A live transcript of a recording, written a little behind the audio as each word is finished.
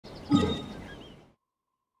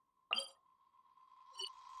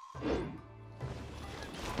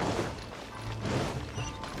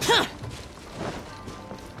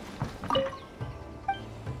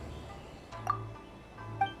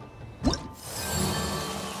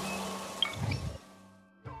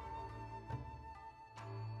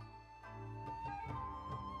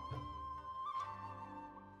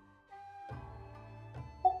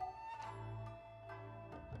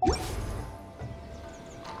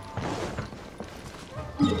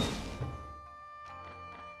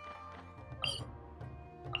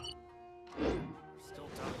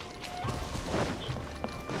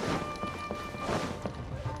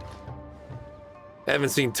Haven't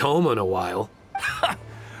seen Thoma in a while.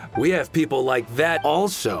 We have people like that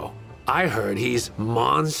also. I heard he's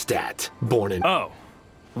Mondstadt, born in— Oh,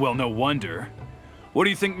 well, no wonder. What do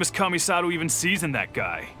you think Miss Kamisato even sees in that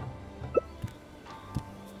guy?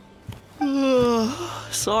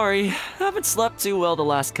 Sorry, haven't slept too well the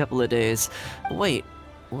last couple of days. Wait,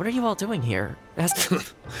 what are you all doing here?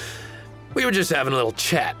 We were just having a little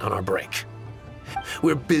chat on our break.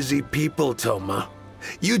 We're busy people, Thoma.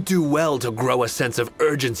 You do well to grow a sense of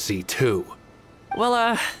urgency, too.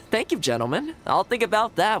 Well, thank you, gentlemen. I'll think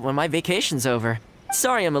about that when my vacation's over.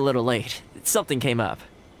 Sorry I'm a little late. Something came up.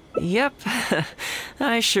 Yep,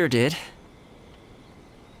 I sure did.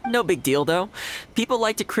 No big deal, though. People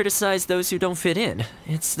like to criticize those who don't fit in.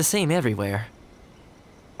 It's the same everywhere.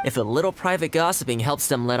 If a little private gossiping helps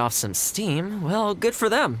them let off some steam, well, good for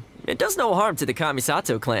them. It does no harm to the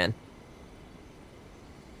Kamisato clan.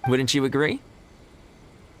 Wouldn't you agree?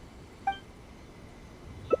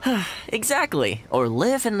 Exactly. Or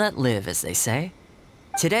live and let live, as they say.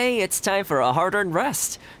 Today, it's time for a hard-earned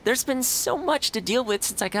rest. There's been so much to deal with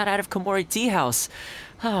since I got out of Komori Tea House.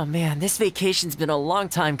 Oh man, this vacation's been a long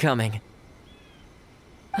time coming.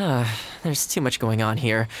 There's too much going on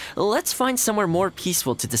here. Let's find somewhere more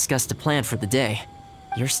peaceful to discuss the plan for the day.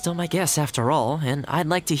 You're still my guest after all, and I'd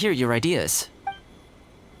like to hear your ideas.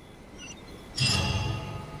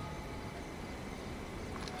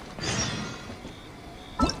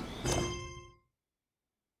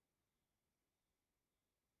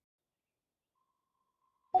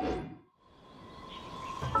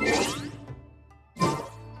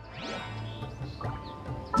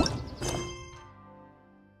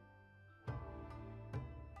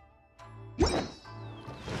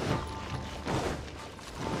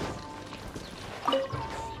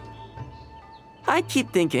 I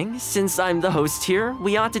keep thinking, since I'm the host here,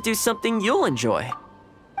 we ought to do something you'll enjoy.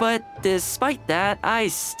 But despite that, I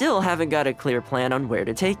still haven't got a clear plan on where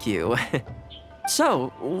to take you. So,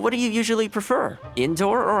 what do you usually prefer?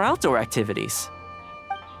 Indoor or outdoor activities?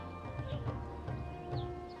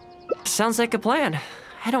 Sounds like a plan.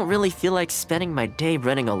 I don't really feel like spending my day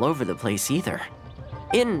running all over the place either.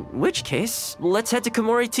 In which case, let's head to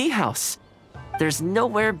Komori Tea House. There's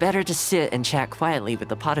nowhere better to sit and chat quietly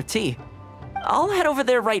with a pot of tea. I'll head over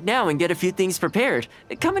there right now and get a few things prepared.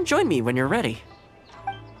 Come and join me when you're ready.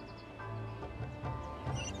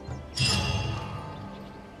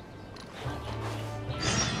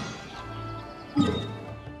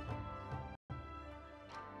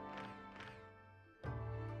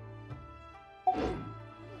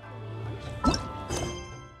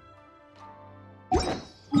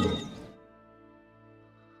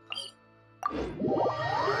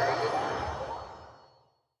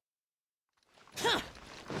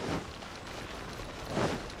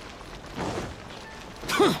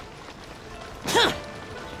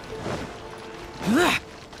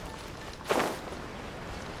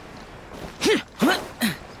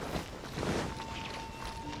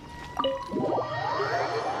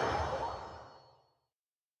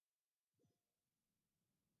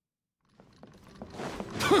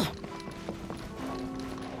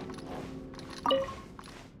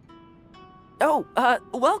 Oh,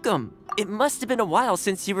 welcome. It must have been a while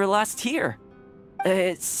since you were last here.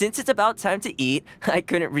 Since it's about time to eat, I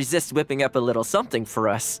couldn't resist whipping up a little something for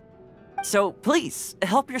us. So please,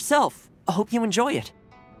 help yourself. I hope you enjoy it.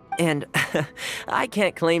 And I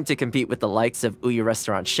can't claim to compete with the likes of Ouya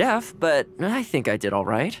Restaurant Chef, but I think I did all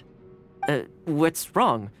right. What's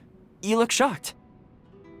wrong? You look shocked.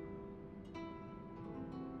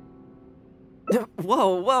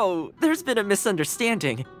 Whoa, there's been a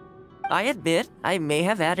misunderstanding. I admit, I may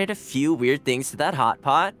have added a few weird things to that hot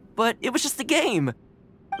pot, but it was just a game.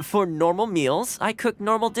 For normal meals, I cook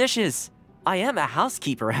normal dishes. I am a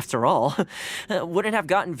housekeeper after all. Wouldn't have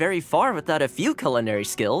gotten very far without a few culinary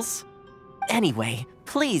skills. Anyway,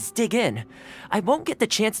 please dig in. I won't get the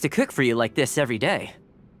chance to cook for you like this every day.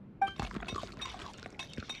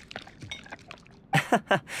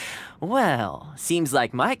 Well, seems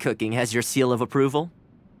like my cooking has your seal of approval.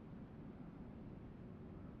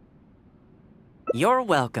 You're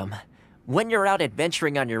welcome. When you're out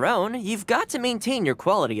adventuring on your own, you've got to maintain your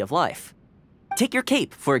quality of life. Take your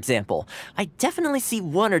cape, for example. I definitely see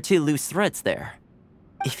one or two loose threads there.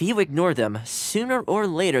 If you ignore them, sooner or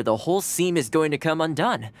later the whole seam is going to come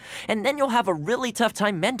undone, and then you'll have a really tough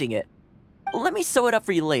time mending it. Let me sew it up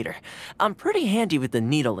for you later. I'm pretty handy with the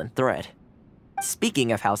needle and thread.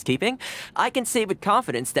 Speaking of housekeeping, I can say with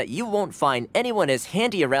confidence that you won't find anyone as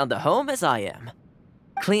handy around the home as I am.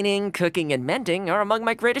 Cleaning, cooking, and mending are among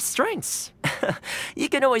my greatest strengths. You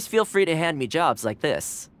can always feel free to hand me jobs like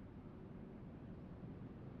this.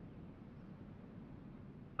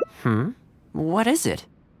 What is it?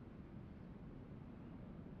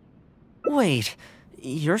 Wait,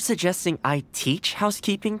 you're suggesting I teach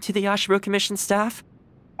housekeeping to the Yashiro Commission staff?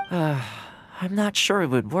 I'm not sure it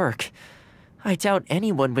would work. I doubt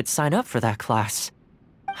anyone would sign up for that class.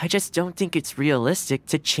 I just don't think it's realistic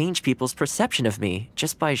to change people's perception of me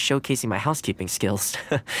just by showcasing my housekeeping skills.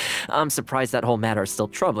 I'm surprised that whole matter is still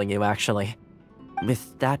troubling you, actually.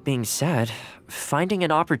 With that being said, finding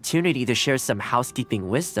an opportunity to share some housekeeping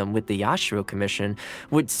wisdom with the Yashiro Commission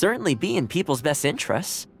would certainly be in people's best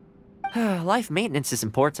interests. Life maintenance is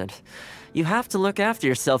important. You have to look after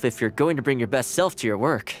yourself if you're going to bring your best self to your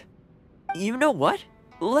work. You know what?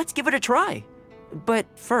 Let's give it a try. But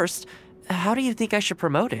first, how do you think I should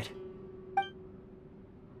promote it?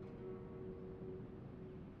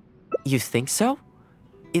 You think so?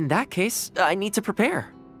 In that case, I need to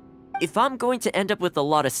prepare. If I'm going to end up with a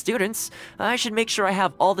lot of students, I should make sure I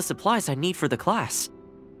have all the supplies I need for the class.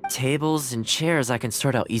 Tables and chairs I can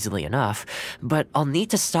sort out easily enough, but I'll need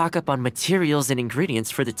to stock up on materials and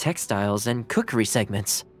ingredients for the textiles and cookery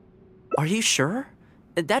segments. Are you sure?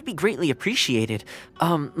 That'd be greatly appreciated.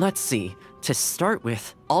 Let's see. To start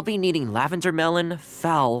with, I'll be needing lavender melon,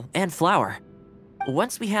 fowl, and flour.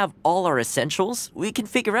 Once we have all our essentials, we can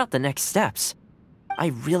figure out the next steps. I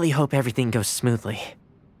really hope everything goes smoothly.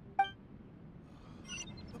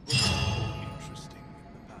 Interesting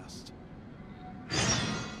in the past.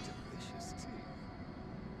 Delicious tea.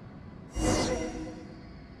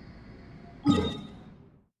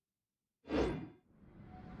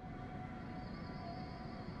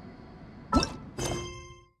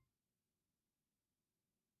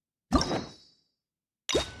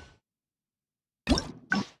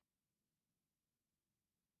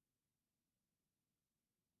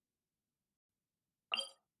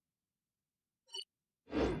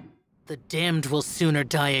 The damned will sooner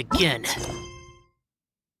die again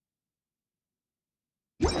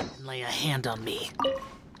than lay a hand on me.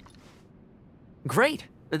 Great!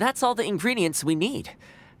 That's all the ingredients we need.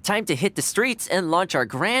 Time to hit the streets and launch our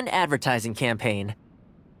grand advertising campaign.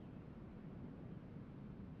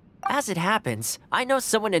 As it happens, I know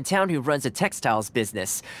someone in town who runs a textiles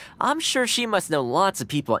business. I'm sure she must know lots of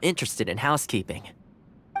people interested in housekeeping.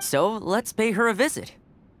 So let's pay her a visit.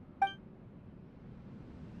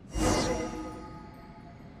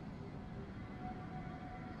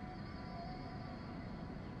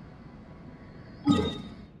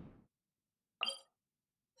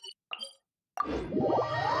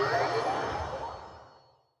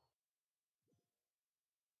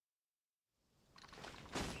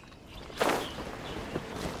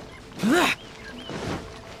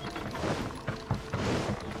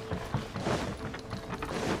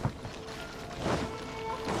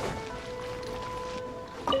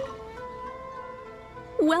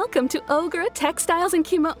 Welcome to Ogura Textiles and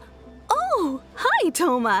Oh, hi,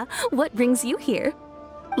 Thoma. What brings you here?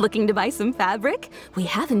 Looking to buy some fabric? We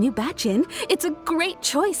have a new batch in. It's a great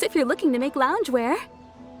choice if you're looking to make loungewear.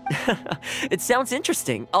 It sounds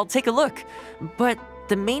interesting. I'll take a look. But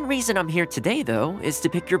the main reason I'm here today, though, is to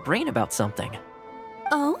pick your brain about something.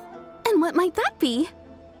 Oh? And what might that be?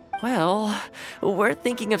 Well, we're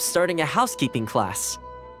thinking of starting a housekeeping class.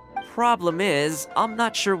 Problem is, I'm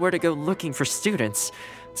not sure where to go looking for students,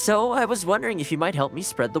 so I was wondering if you might help me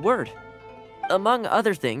spread the word. Among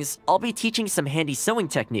other things, I'll be teaching some handy sewing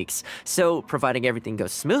techniques, so providing everything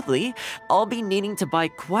goes smoothly, I'll be needing to buy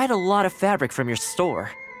quite a lot of fabric from your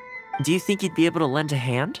store. Do you think you'd be able to lend a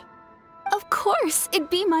hand? Of course, it'd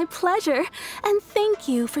be my pleasure. And thank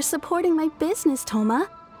you for supporting my business, Thoma.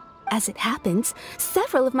 As it happens,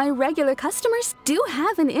 several of my regular customers do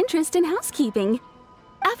have an interest in housekeeping.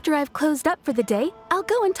 After I've closed up for the day, I'll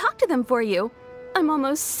go and talk to them for you. I'm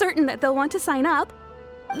almost certain that they'll want to sign up.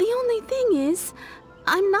 The only thing is,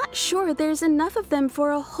 I'm not sure there's enough of them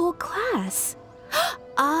for a whole class.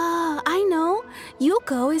 Ah, I know.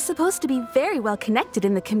 Yuko is supposed to be very well connected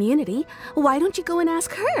in the community. Why don't you go and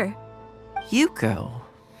ask her? Yuko?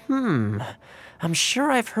 I'm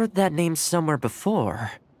sure I've heard that name somewhere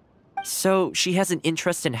before. So, she has an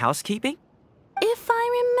interest in housekeeping? If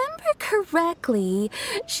I remember correctly,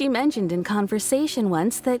 she mentioned in conversation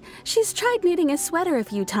once that she's tried knitting a sweater a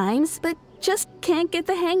few times, but just can't get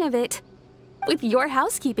the hang of it. With your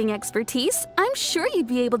housekeeping expertise, I'm sure you'd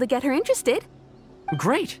be able to get her interested.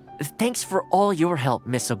 Great! Thanks for all your help,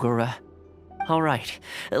 Miss Ogura. Alright,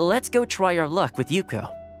 let's go try our luck with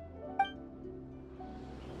Yuko.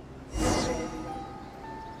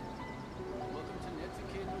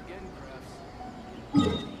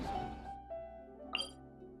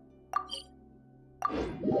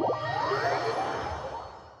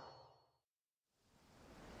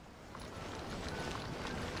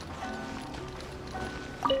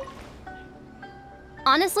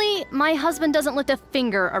 Honestly, my husband doesn't lift a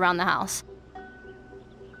finger around the house.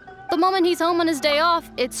 The moment he's home on his day off,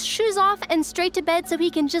 it's shoes off and straight to bed so he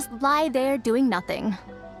can just lie there doing nothing.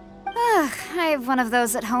 Ugh, I have one of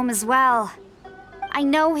those at home as well. I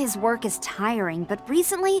know his work is tiring, but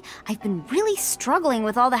recently I've been really struggling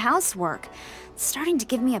with all the housework. It's starting to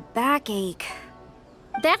give me a backache.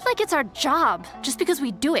 They act like it's our job, just because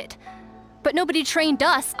we do it. But nobody trained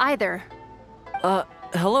us, either.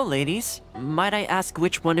 Hello, ladies. Might I ask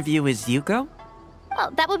which one of you is Yuko?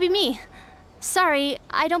 Well, that would be me. Sorry,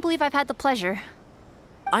 I don't believe I've had the pleasure.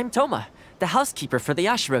 I'm Thoma, the housekeeper for the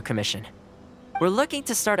Yashiro Commission. We're looking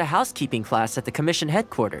to start a housekeeping class at the Commission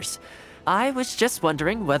headquarters. I was just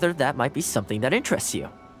wondering whether that might be something that interests you.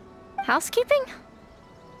 Housekeeping?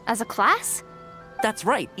 As a class? That's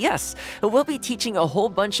right, yes. We'll be teaching a whole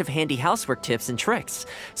bunch of handy housework tips and tricks.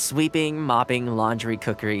 Sweeping, mopping, laundry,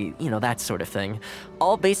 cookery, that sort of thing.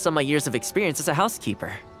 All based on my years of experience as a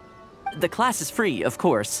housekeeper. The class is free, of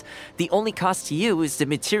course. The only cost to you is the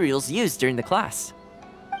materials used during the class.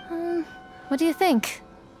 What do you think?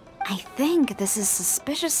 I think this is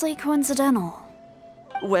suspiciously coincidental.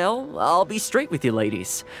 Well, I'll be straight with you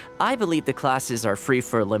ladies. I believe the classes are free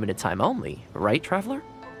for a limited time only, right, Traveler?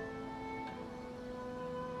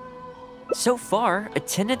 So far,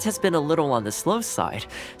 attendance has been a little on the slow side,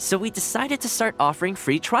 so we decided to start offering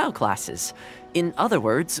free trial classes. In other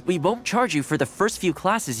words, we won't charge you for the first few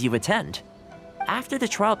classes you attend. After the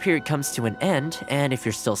trial period comes to an end, and if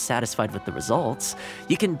you're still satisfied with the results,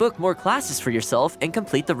 you can book more classes for yourself and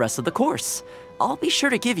complete the rest of the course. I'll be sure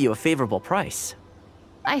to give you a favorable price.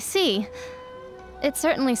 I see. It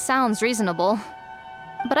certainly sounds reasonable.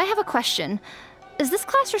 But I have a question. Is this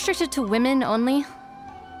class restricted to women only?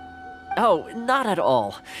 Oh, not at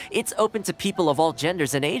all. It's open to people of all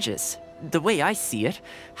genders and ages. The way I see it,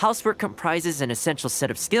 housework comprises an essential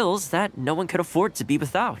set of skills that no one could afford to be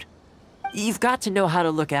without. You've got to know how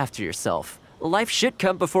to look after yourself. Life should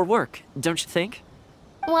come before work, don't you think?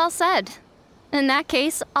 Well said. In that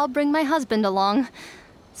case, I'll bring my husband along.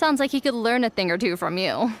 Sounds like he could learn a thing or two from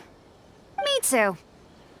you. Me too.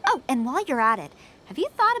 Oh, and while you're at it, have you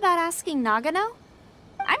thought about asking Nagano?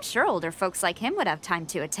 I'm sure older folks like him would have time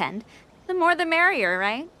to attend. The more the merrier,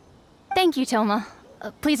 right? Thank you, Thoma.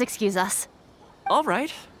 Please excuse us. All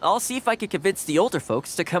right. I'll see if I can convince the older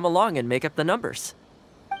folks to come along and make up the numbers.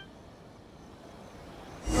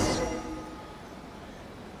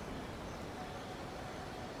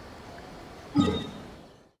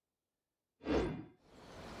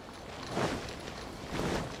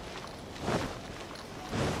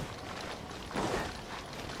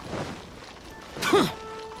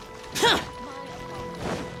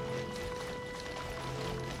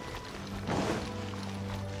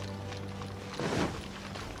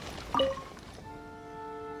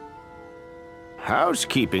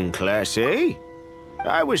 Housekeeping class, eh?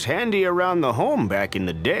 I was handy around the home back in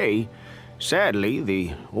the day. Sadly,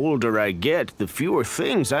 the older I get, the fewer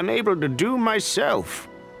things I'm able to do myself.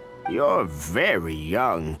 You're very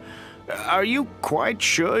young. Are you quite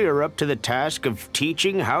sure you're up to the task of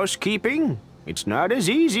teaching housekeeping? It's not as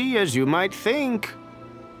easy as you might think.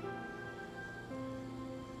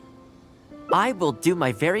 I will do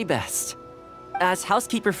my very best. As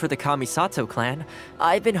housekeeper for the Kamisato clan,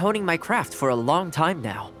 I've been honing my craft for a long time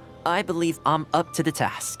now. I believe I'm up to the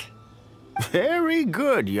task. Very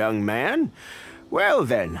good, young man. Well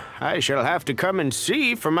then, I shall have to come and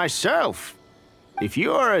see for myself. If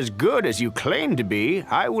you're as good as you claim to be,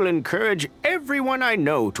 I will encourage everyone I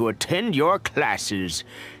know to attend your classes.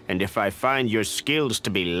 And if I find your skills to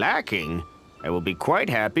be lacking, I will be quite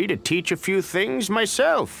happy to teach a few things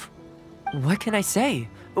myself. What can I say?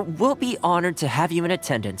 We'll be honored to have you in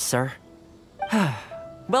attendance, sir.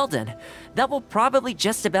 Well then, that will probably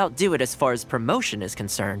just about do it as far as promotion is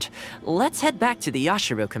concerned. Let's head back to the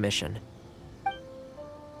Yashiro Commission.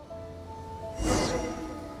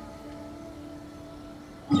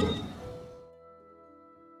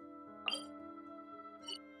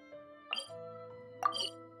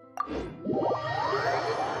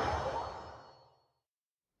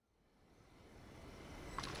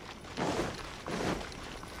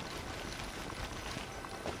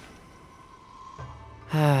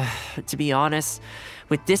 To be honest,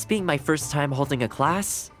 with this being my first time holding a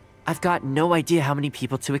class, I've got no idea how many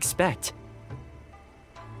people to expect.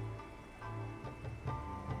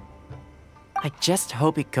 I just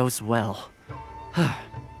hope it goes well.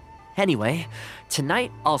 Anyway,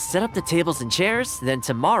 tonight I'll set up the tables and chairs, then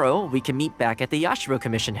tomorrow we can meet back at the Yashiro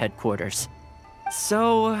Commission headquarters.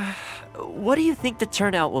 So, what do you think the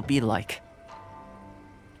turnout will be like?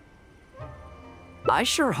 I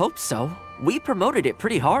sure hope so. We promoted it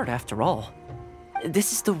pretty hard after all.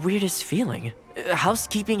 This is the weirdest feeling.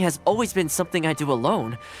 Housekeeping has always been something I do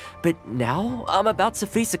alone, but now I'm about to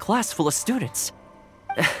face a class full of students.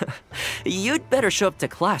 You'd better show up to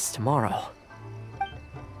class tomorrow.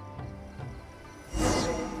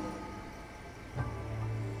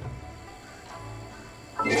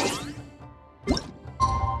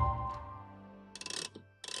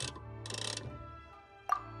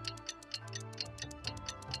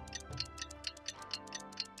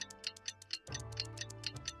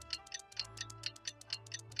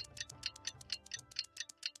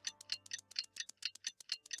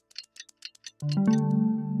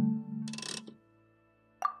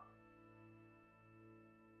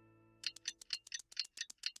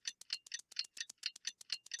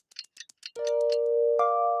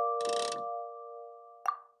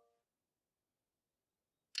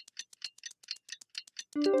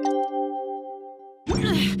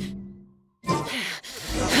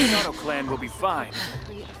 Misato clan will be fine.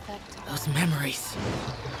 Those memories.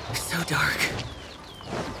 So dark.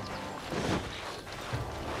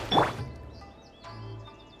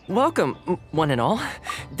 Welcome, one and all.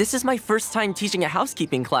 This is my first time teaching a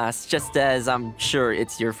housekeeping class, just as I'm sure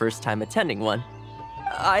it's your first time attending one.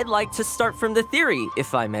 I'd like to start from the theory,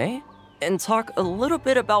 if I may, and talk a little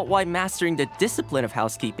bit about why mastering the discipline of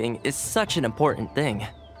housekeeping is such an important thing.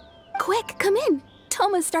 Quick, come in.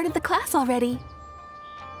 Thoma started the class already.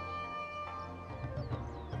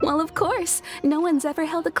 Well, of course. No one's ever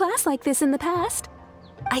held a class like this in the past.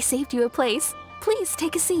 I saved you a place. Please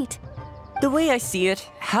take a seat. The way I see it,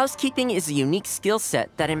 housekeeping is a unique skill set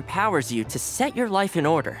that empowers you to set your life in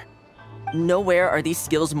order. Nowhere are these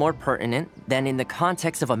skills more pertinent than in the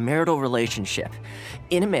context of a marital relationship.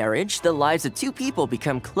 In a marriage, the lives of two people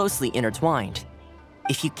become closely intertwined.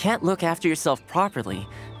 If you can't look after yourself properly,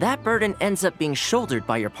 that burden ends up being shouldered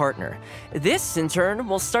by your partner. This, in turn,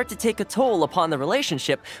 will start to take a toll upon the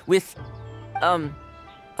relationship with...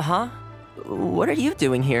 What are you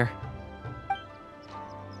doing here?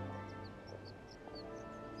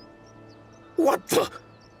 What the?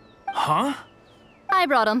 Huh? I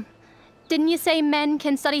brought him. Didn't you say men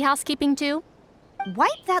can study housekeeping too?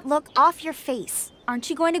 Wipe that look off your face. Aren't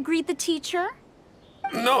you going to greet the teacher?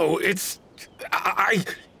 No, it's...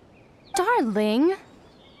 Darling.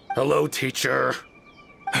 Hello, teacher.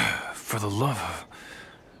 For the love of...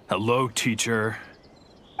 Hello, teacher.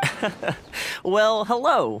 Well,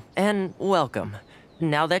 hello, and welcome.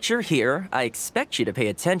 Now that you're here, I expect you to pay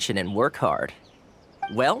attention and work hard.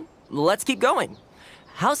 Well, let's keep going.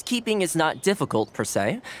 Housekeeping is not difficult per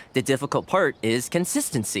se. The difficult part is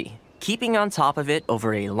consistency, keeping on top of it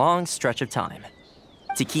over a long stretch of time.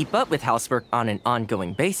 To keep up with housework on an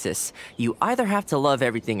ongoing basis, you either have to love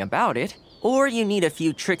everything about it, or you need a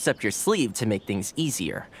few tricks up your sleeve to make things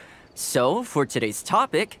easier. So, for today's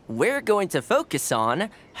topic, we're going to focus on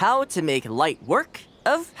how to make light work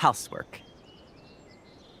of housework.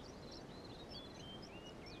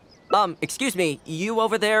 Excuse me, you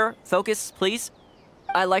over there, focus, please.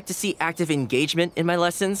 I like to see active engagement in my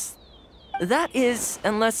lessons. That is,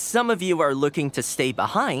 unless some of you are looking to stay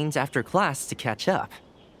behind after class to catch up.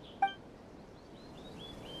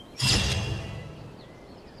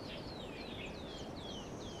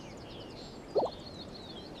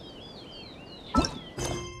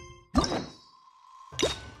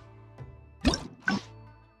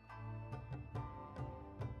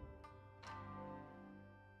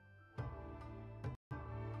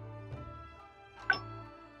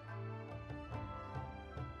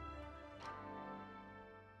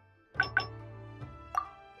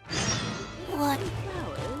 What?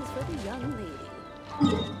 Flowers for the young lady.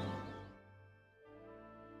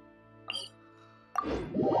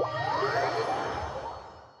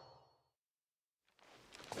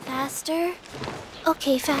 Faster?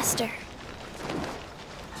 Okay, faster.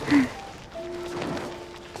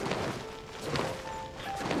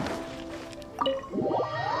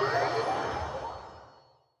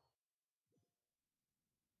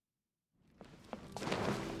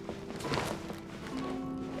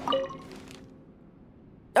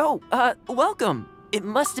 Oh, welcome. It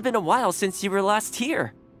must have been a while since you were last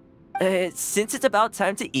here. Since it's about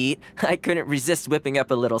time to eat, I couldn't resist whipping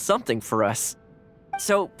up a little something for us.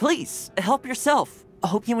 So please, help yourself. I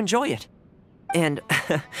hope you enjoy it. And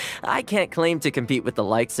I can't claim to compete with the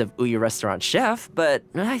likes of Uyu Restaurant Chef, but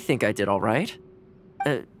I think I did all right.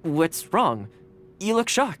 What's wrong? You look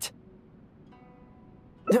shocked.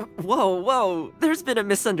 Whoa, there's been a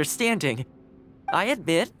misunderstanding. I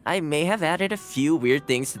admit, I may have added a few weird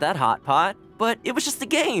things to that hot pot, but it was just a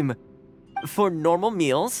game. For normal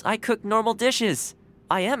meals, I cook normal dishes.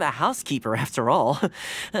 I am a housekeeper after all.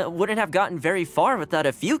 Wouldn't have gotten very far without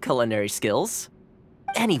a few culinary skills.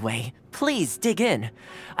 Anyway, please dig in.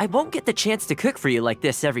 I won't get the chance to cook for you like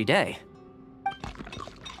this every day.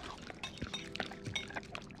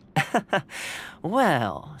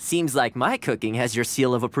 Well, seems like my cooking has your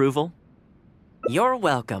seal of approval. You're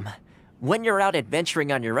welcome. When you're out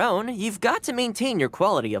adventuring on your own, you've got to maintain your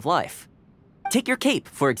quality of life. Take your cape,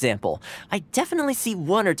 for example. I definitely see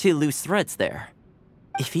 1 or 2 loose threads there.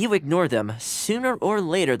 If you ignore them, sooner or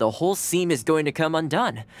later the whole seam is going to come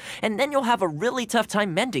undone, and then you'll have a really tough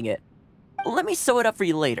time mending it. Let me sew it up for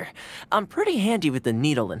you later. I'm pretty handy with the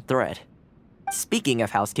needle and thread. Speaking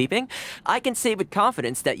of housekeeping, I can say with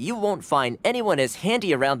confidence that you won't find anyone as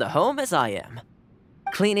handy around the home as I am.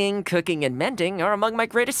 Cleaning, cooking, and mending are among my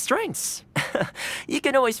greatest strengths. You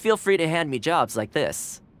can always feel free to hand me jobs like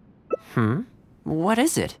this. What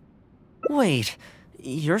is it? Wait,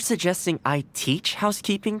 you're suggesting I teach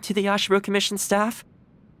housekeeping to the Yashiro Commission staff?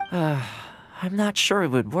 I'm not sure it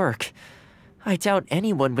would work. I doubt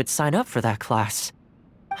anyone would sign up for that class.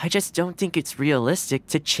 I just don't think it's realistic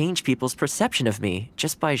to change people's perception of me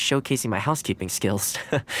just by showcasing my housekeeping skills.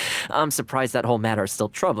 I'm surprised that whole matter is still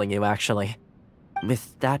troubling you, actually.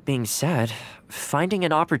 With that being said, finding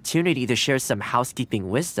an opportunity to share some housekeeping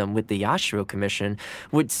wisdom with the Yashiro Commission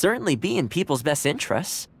would certainly be in people's best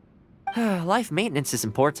interests. Life maintenance is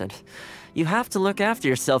important. You have to look after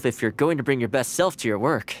yourself if you're going to bring your best self to your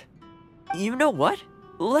work. You know what?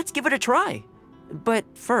 Let's give it a try. But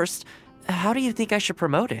first, how do you think I should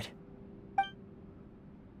promote it?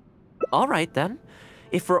 Alright then.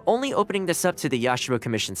 If we're only opening this up to the Yashiro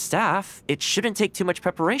Commission staff, it shouldn't take too much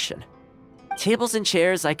preparation. Tables and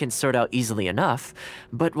chairs I can sort out easily enough,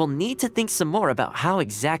 but we'll need to think some more about how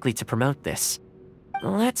exactly to promote this.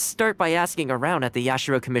 Let's start by asking around at the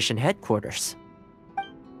Yashiro Commission headquarters.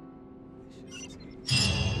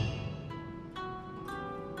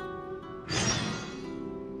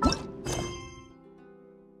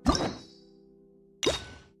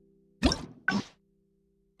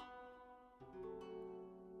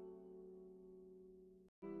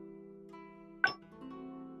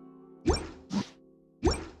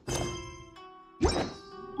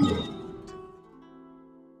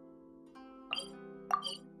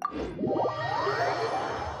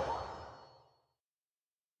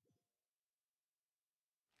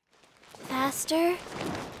 Faster?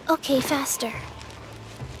 Okay, faster.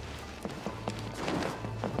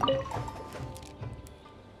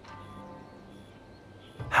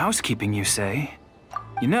 Housekeeping, you say?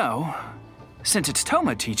 You know, since it's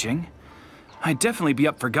Thoma teaching, I'd definitely be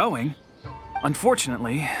up for going.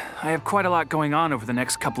 Unfortunately, I have quite a lot going on over the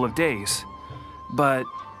next couple of days. But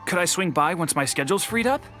could I swing by once my schedule's freed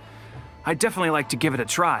up? I'd definitely like to give it a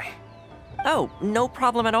try. Oh, no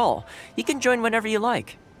problem at all. You can join whenever you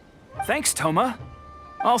like. Thanks, Thoma.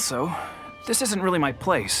 Also, this isn't really my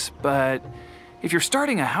place, but if you're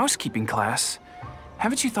starting a housekeeping class,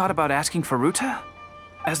 haven't you thought about asking for Ritou?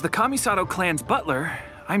 As the Kamisato clan's butler,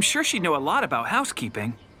 I'm sure she'd know a lot about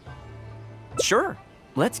housekeeping. Sure.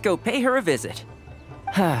 Let's go pay her a visit.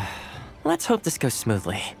 Let's hope this goes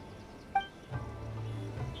smoothly.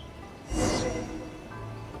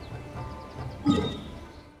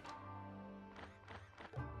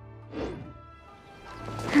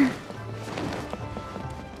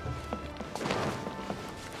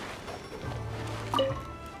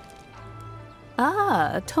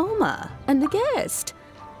 Ah, Thoma, and a guest.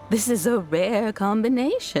 This is a rare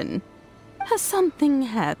combination. Has something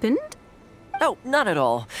happened? Oh, not at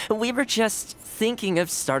all. We were just thinking of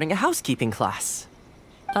starting a housekeeping class.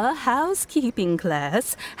 A housekeeping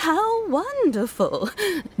class? How wonderful!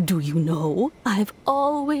 Do you know, I've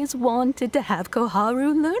always wanted to have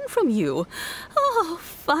Koharu learn from you. Oh,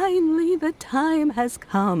 finally the time has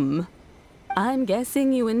come. I'm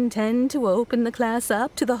guessing you intend to open the class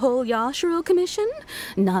up to the whole Yashiro Commission?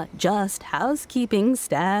 Not just housekeeping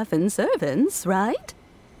staff and servants, right?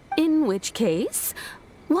 In which case,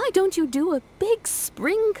 why don't you do a big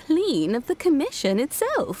spring clean of the commission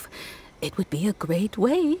itself? It would be a great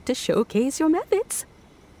way to showcase your methods.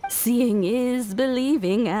 Seeing is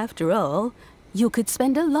believing, after all. You could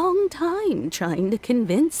spend a long time trying to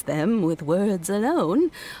convince them with words alone,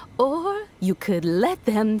 or you could let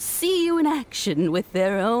them see you in action with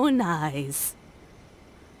their own eyes.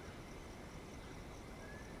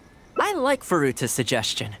 I like Furuta's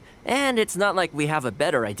suggestion, and it's not like we have a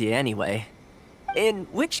better idea anyway. In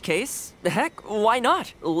which case, heck, why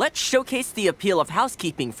not? Let's showcase the appeal of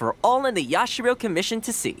housekeeping for all in the Yashiro Commission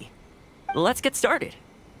to see. Let's get started.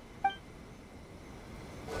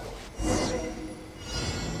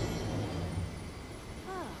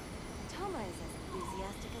 Thoma is as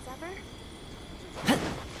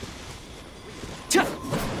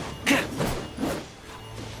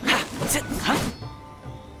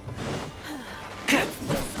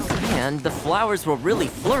And the flowers will really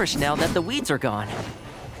flourish now that the weeds are gone.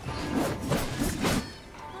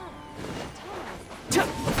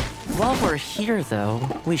 While we're here, though,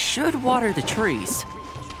 we should water the trees.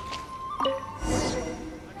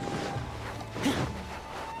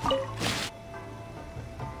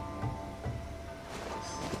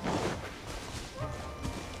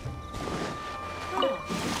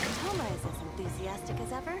 Thoma is as enthusiastic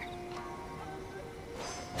as ever.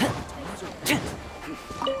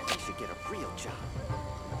 You should get a real job.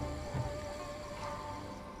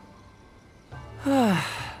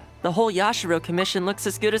 The whole Yashiro commission looks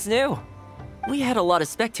as good as new. We had a lot of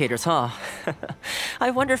spectators, huh?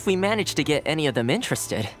 I wonder if we managed to get any of them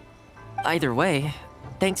interested. Either way,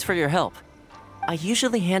 thanks for your help. I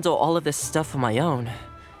usually handle all of this stuff on my own,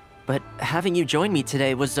 but having you join me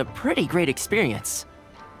today was a pretty great experience.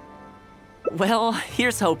 Well,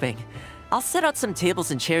 here's hoping. I'll set out some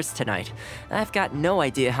tables and chairs tonight. I've got no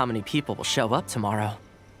idea how many people will show up tomorrow.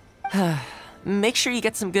 Make sure you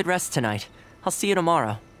get some good rest tonight. I'll see you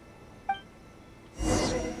tomorrow.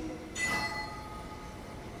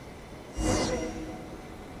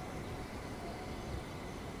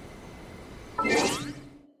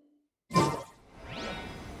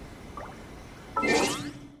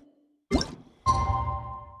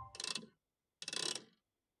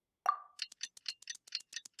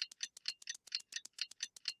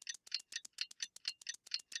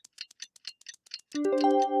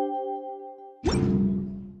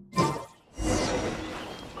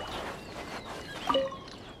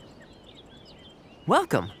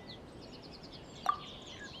 Welcome.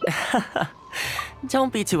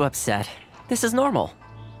 Don't be too upset. This is normal.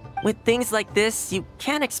 With things like this, you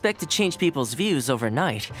can't expect to change people's views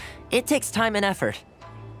overnight. It takes time and effort.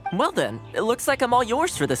 Well then, it looks like I'm all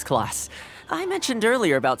yours for this class. I mentioned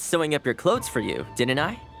earlier about sewing up your clothes for you, didn't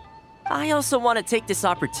I? I also want to take this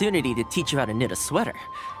opportunity to teach you how to knit a sweater.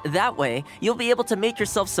 That way, you'll be able to make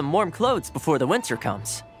yourself some warm clothes before the winter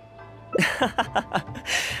comes.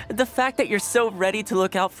 The fact that you're so ready to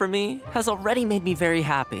look out for me has already made me very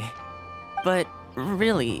happy. But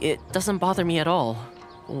really, it doesn't bother me at all.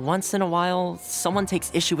 Once in a while, someone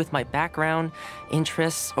takes issue with my background,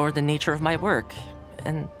 interests, or the nature of my work.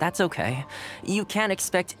 And that's okay. You can't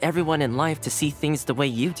expect everyone in life to see things the way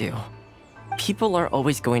you do. People are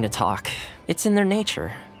always going to talk. It's in their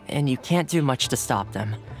nature, and you can't do much to stop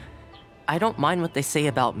them. I don't mind what they say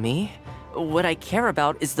about me. What I care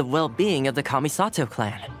about is the well-being of the Kamisato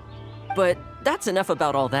clan. But that's enough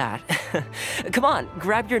about all that. Come on,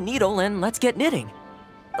 grab your needle and let's get knitting.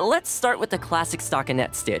 Let's start with the classic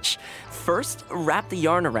stockinette stitch. First, wrap the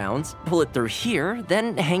yarn around, pull it through here,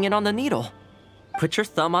 then hang it on the needle. Put your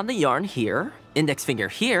thumb on the yarn here, index finger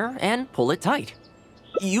here, and pull it tight.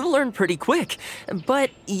 You learn pretty quick,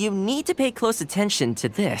 but you need to pay close attention to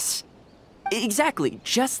this. Exactly,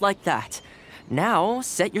 just like that. Now,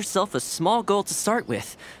 set yourself a small goal to start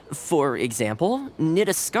with. For example, knit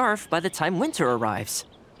a scarf by the time winter arrives.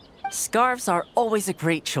 Scarves are always a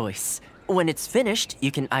great choice. When it's finished, you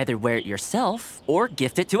can either wear it yourself or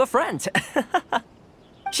gift it to a friend.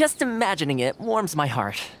 Just imagining it warms my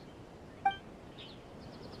heart.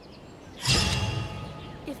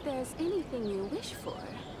 If there's anything you wish for,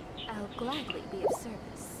 I'll gladly be of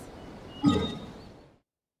service.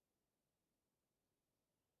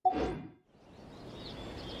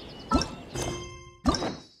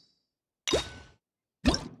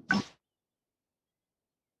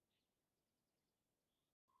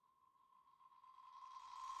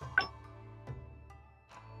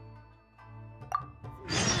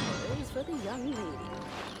 For the young lady.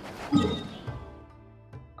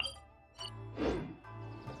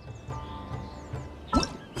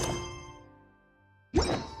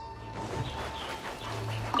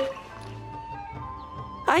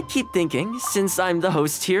 I keep thinking, since I'm the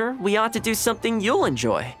host here, we ought to do something you'll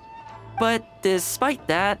enjoy. But despite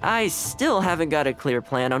that, I still haven't got a clear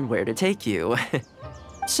plan on where to take you.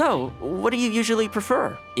 So, what do you usually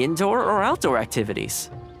prefer? Indoor or outdoor activities?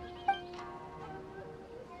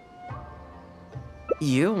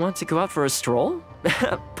 You want to go out for a stroll?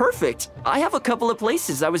 Perfect! I have a couple of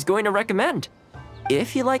places I was going to recommend.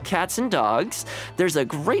 If you like cats and dogs, there's a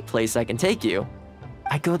great place I can take you.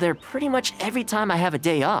 I go there pretty much every time I have a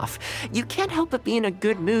day off. You can't help but be in a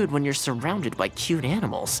good mood when you're surrounded by cute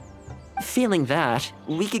animals. Feeling that,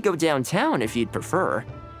 we could go downtown if you'd prefer.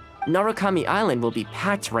 Narukami Island will be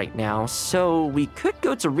packed right now, so we could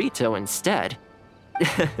go to Ritou instead.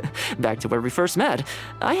 Back to where we first met.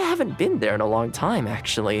 I haven't been there in a long time,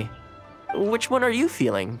 actually. Which one are you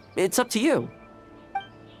feeling? It's up to you.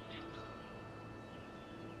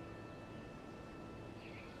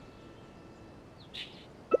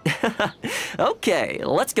 Okay,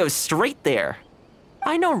 let's go straight there.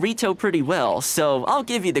 I know Ritou pretty well, so I'll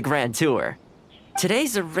give you the grand tour.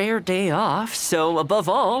 Today's a rare day off, so above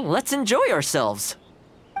all, let's enjoy ourselves.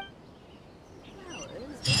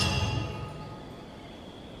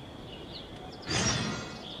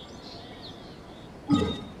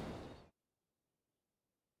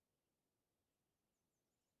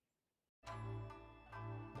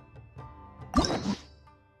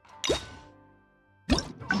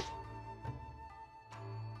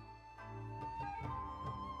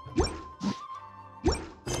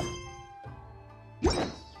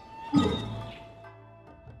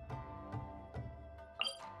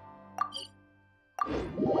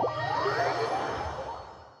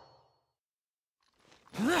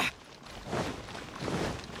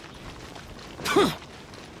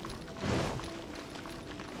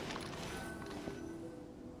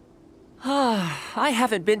 I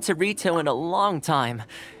haven't been to Ritou in a long time,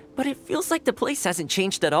 but it feels like the place hasn't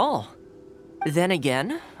changed at all. Then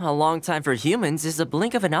again, a long time for humans is a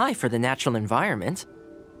blink of an eye for the natural environment.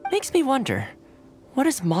 Makes me wonder, what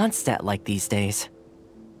is Mondstadt like these days?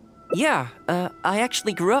 Yeah, I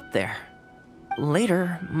actually grew up there.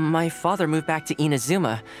 Later, my father moved back to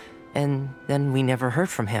Inazuma, and then we never heard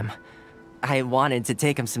from him. I wanted to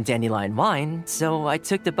take him some dandelion wine, so I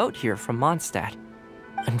took the boat here from Mondstadt.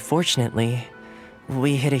 Unfortunately,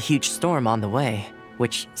 we hit a huge storm on the way,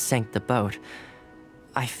 which sank the boat.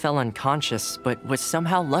 I fell unconscious, but was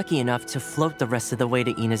somehow lucky enough to float the rest of the way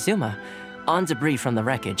to Inazuma, on debris from the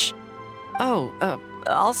wreckage. Oh,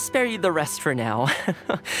 I'll spare you the rest for now.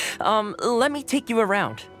 Let me take you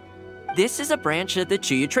around. This is a branch of the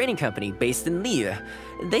Chuyu Trading Company based in Liu.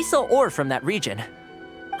 They sell ore from that region.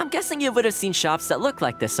 I'm guessing you would have seen shops that look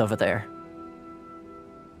like this over there.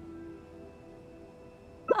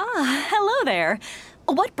 Ah, hello there.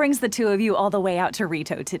 What brings the two of you all the way out to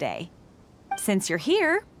Ritou today? Since you're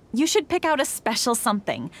here, you should pick out a special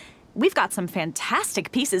something. We've got some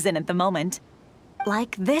fantastic pieces in at the moment.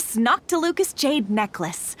 Like this Noctilucus jade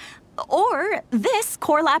necklace. Or this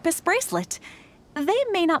core lapis bracelet. They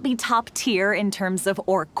may not be top tier in terms of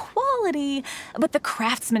ore quality, but the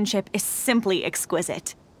craftsmanship is simply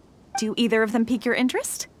exquisite. Do either of them pique your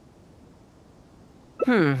interest?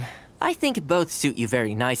 I think both suit you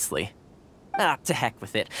very nicely. Ah, to heck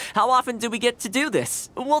with it. How often do we get to do this?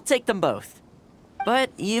 We'll take them both.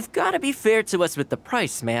 But you've got to be fair to us with the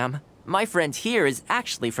price, ma'am. My friend here is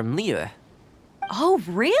actually from Liu. Oh,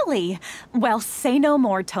 really? Well, say no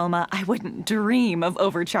more, Thoma. I wouldn't dream of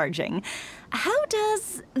overcharging. How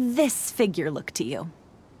does this figure look to you?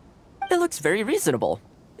 It looks very reasonable.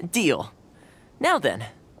 Deal. Now then,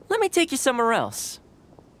 let me take you somewhere else.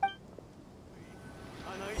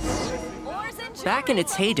 Back in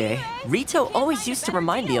its heyday, Ritou always used to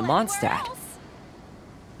remind me of Mondstadt.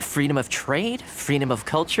 Freedom of trade, freedom of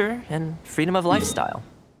culture, and freedom of lifestyle.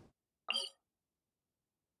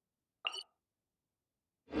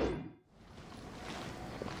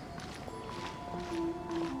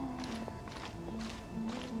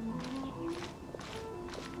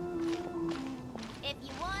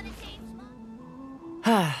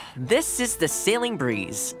 This is the Sailing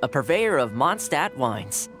Breeze, a purveyor of Mondstadt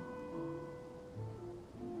wines.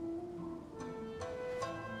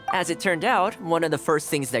 As it turned out, one of the first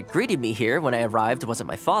things that greeted me here when I arrived wasn't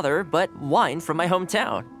my father, but wine from my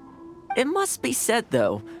hometown. It must be said,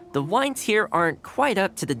 though, the wines here aren't quite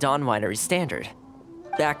up to the Dawn Winery standard.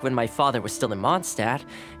 Back when my father was still in Mondstadt,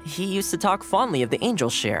 he used to talk fondly of the Angel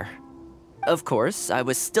Share. Of course, I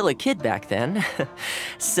was still a kid back then,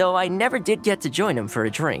 so I never did get to join him for a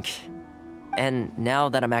drink. And now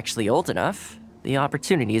that I'm actually old enough, the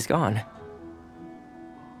opportunity is gone.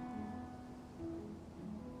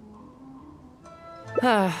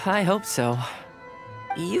 I hope so.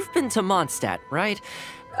 You've been to Mondstadt, right?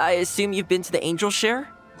 I assume you've been to the Angel Share?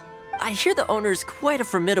 I hear the owner's quite a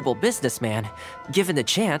formidable businessman. Given the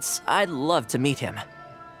chance, I'd love to meet him.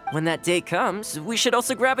 When that day comes, we should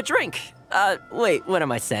also grab a drink. Wait, what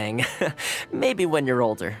am I saying? Maybe when you're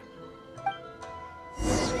older.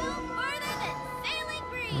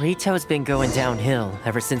 Ritou's been going downhill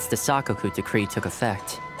ever since the Sakoku decree took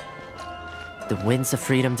effect. The winds of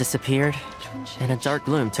freedom disappeared, and a dark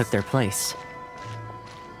gloom took their place.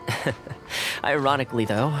 Ironically,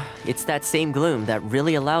 though, it's that same gloom that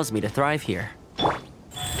really allows me to thrive here.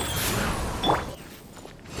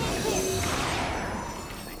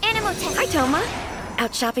 Hi, Thoma.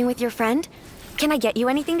 Out shopping with your friend? Can I get you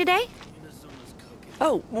anything today?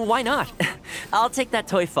 Oh, why not? I'll take that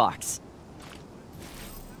toy fox.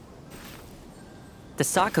 The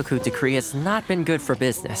Sakoku decree has not been good for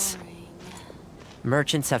business.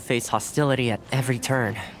 Merchants have faced hostility at every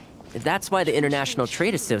turn. That's why the International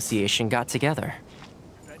Trade Association got together.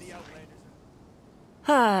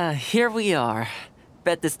 Ah, here we are.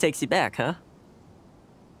 Bet this takes you back, huh?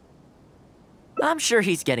 I'm sure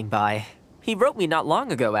he's getting by. He wrote me not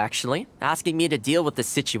long ago, actually, asking me to deal with the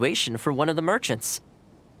situation for one of the merchants.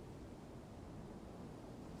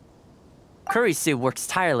 Kurisu works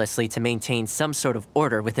tirelessly to maintain some sort of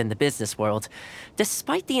order within the business world,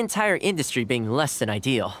 despite the entire industry being less than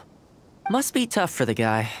ideal. Must be tough for the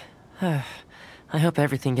guy. I hope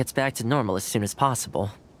everything gets back to normal as soon as possible.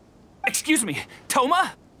 Excuse me,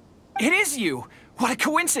 Thoma? It is you! What a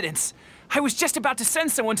coincidence! I was just about to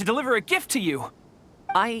send someone to deliver a gift to you.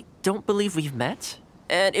 I don't believe we've met.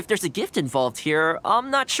 And if there's a gift involved here,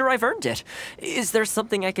 I'm not sure I've earned it. Is there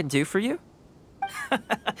something I can do for you?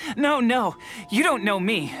 No, you don't know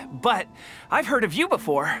me, but I've heard of you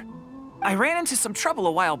before. I ran into some trouble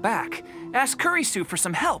a while back, asked Kurisu for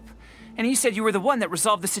some help, and he said you were the one that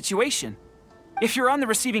resolved the situation. If you're on the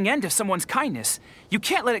receiving end of someone's kindness, you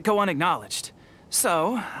can't let it go unacknowledged.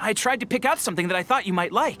 So, I tried to pick out something that I thought you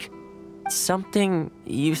might like. Something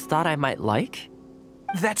you thought I might like?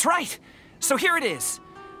 That's right! So here it is.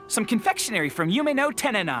 Some confectionery from Yume no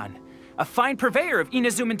Tenenan, a fine purveyor of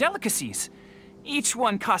Inazuman delicacies. Each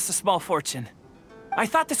one costs a small fortune. I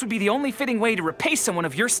thought this would be the only fitting way to repay someone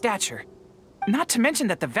of your stature. Not to mention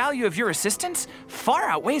that the value of your assistance far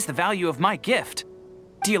outweighs the value of my gift.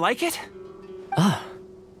 Do you like it? I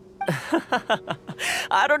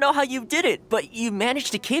don't know how you did it, but you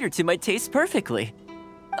managed to cater to my taste perfectly.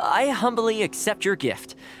 I humbly accept your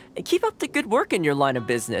gift. Keep up the good work in your line of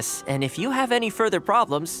business, and if you have any further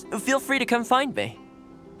problems, feel free to come find me.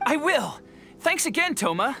 I will! Thanks again,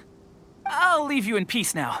 Thoma. I'll leave you in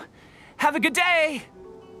peace now. Have a good day!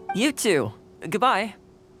 You too. Goodbye.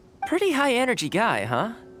 Pretty high-energy guy,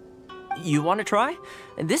 huh? You want to try?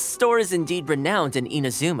 This store is indeed renowned in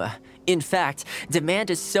Inazuma. In fact, demand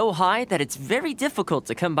is so high that it's very difficult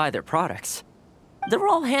to come by their products. They're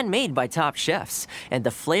all handmade by top chefs, and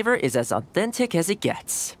the flavor is as authentic as it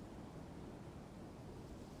gets.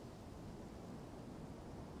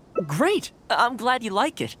 Great! I'm glad you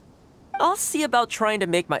like it. I'll see about trying to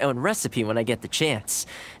make my own recipe when I get the chance.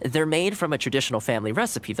 They're made from a traditional family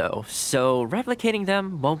recipe, though, so replicating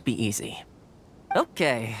them won't be easy.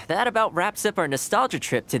 Okay, that about wraps up our nostalgia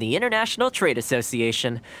trip to the International Trade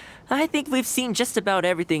Association. I think we've seen just about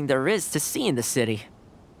everything there is to see in the city.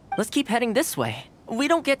 Let's keep heading this way. We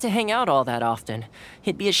don't get to hang out all that often.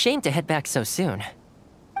 It'd be a shame to head back so soon.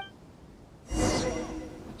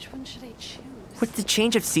 Which one should I choose? With the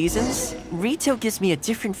change of seasons, Ritou gives me a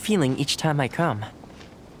different feeling each time I come.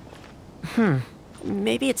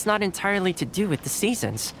 Maybe it's not entirely to do with the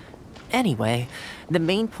seasons. Anyway, the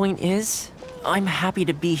main point is, I'm happy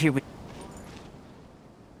to be here with...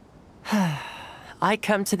 I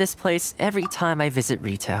come to this place every time I visit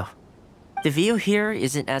Ritou. The view here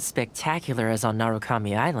isn't as spectacular as on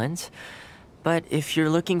Narukami Island, but if you're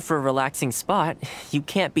looking for a relaxing spot, you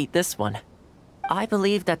can't beat this one. I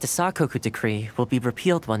believe that the Sakoku decree will be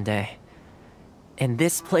repealed one day, and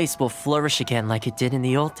this place will flourish again like it did in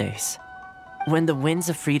the old days. When the winds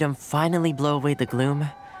of freedom finally blow away the gloom,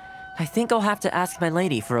 I think I'll have to ask my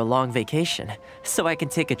lady for a long vacation, so I can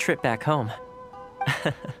take a trip back home.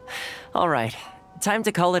 Alright, time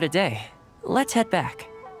to call it a day. Let's head back.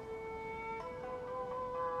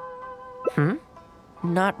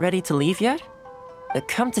 Not ready to leave yet?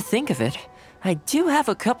 Come to think of it, I do have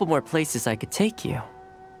a couple more places I could take you.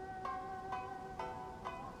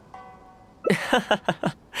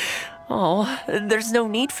 Oh, there's no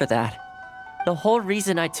need for that. The whole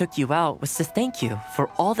reason I took you out was to thank you for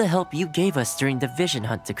all the help you gave us during the Vision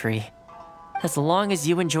Hunt decree. As long as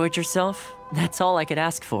you enjoyed yourself, that's all I could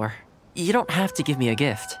ask for. You don't have to give me a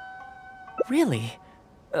gift. Really?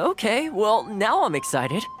 Okay, well, now I'm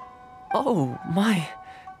excited. Oh, my...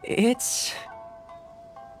 It's...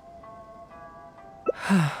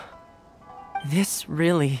 This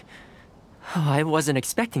really... Oh, I wasn't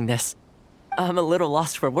expecting this. I'm a little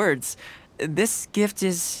lost for words. This gift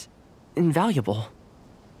is... invaluable.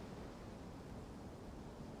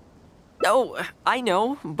 Oh, I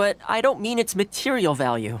know, but I don't mean its material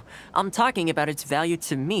value. I'm talking about its value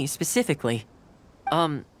to me specifically.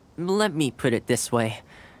 Let me put it this way.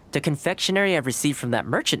 The confectionery I received from that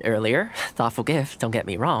merchant earlier, thoughtful gift, don't get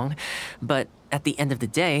me wrong, but at the end of the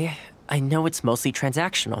day, I know it's mostly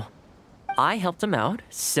transactional. I helped him out,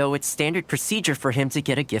 so it's standard procedure for him to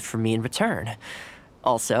get a gift from me in return.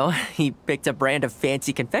 Also, he picked a brand of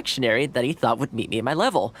fancy confectionery that he thought would meet me at my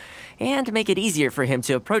level, and make it easier for him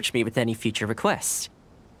to approach me with any future requests.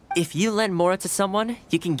 If you lend Mora to someone,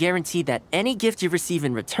 you can guarantee that any gift you receive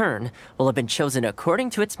in return will have been chosen according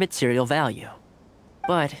to its material value.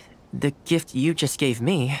 But the gift you just gave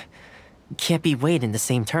me can't be weighed in the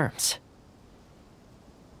same terms.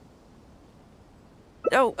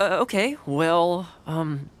 Oh, okay. Well,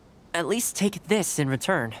 at least take this in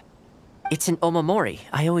return. It's an Omamori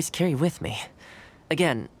I always carry with me.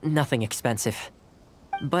 Again, nothing expensive.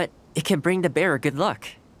 But it can bring the bearer good luck.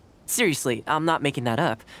 Seriously, I'm not making that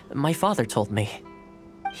up. My father told me.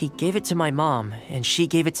 He gave it to my mom, and she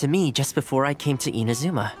gave it to me just before I came to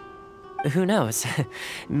Inazuma. Who knows?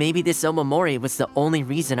 Maybe this Omamori was the only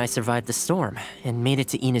reason I survived the storm and made it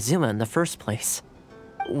to Inazuma in the first place.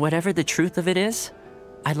 Whatever the truth of it is,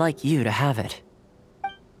 I'd like you to have it.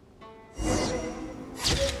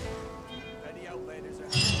 Any outlanders are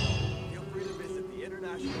feel free to visit the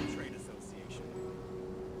International Trade Association.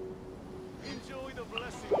 Enjoy the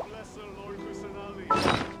blessing, blessed Lord Kusanali.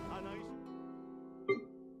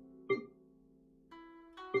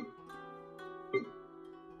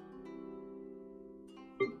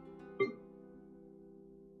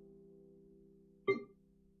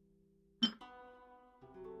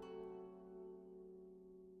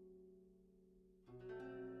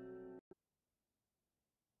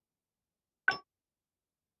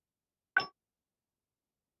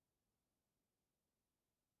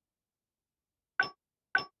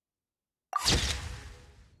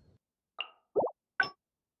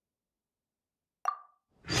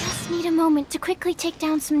 Just need a moment to quickly take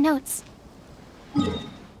down some notes.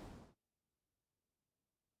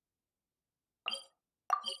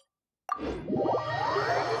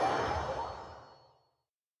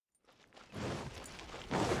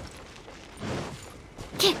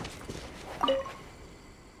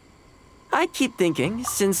 I keep thinking,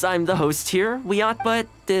 since I'm the host here, we ought, but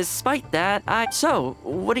despite that, So,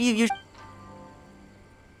 what do you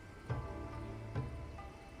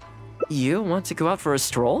You want to go out for a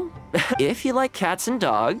stroll? If you like cats and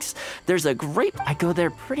dogs, there's a great... I go there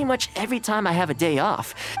pretty much every time I have a day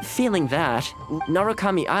off. Feeling that,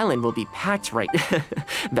 Narukami Island will be packed right...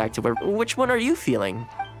 Back to where... Which one are you feeling?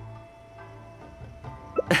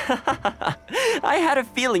 I had a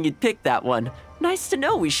feeling you'd pick that one. Nice to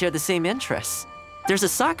know we share the same interests. There's a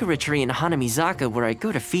sakura tree in Hanamizaka where I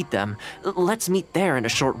go to feed them. Let's meet there in a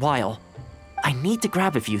short while. I need to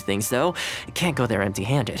grab a few things, though. Can't go there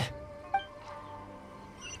empty-handed.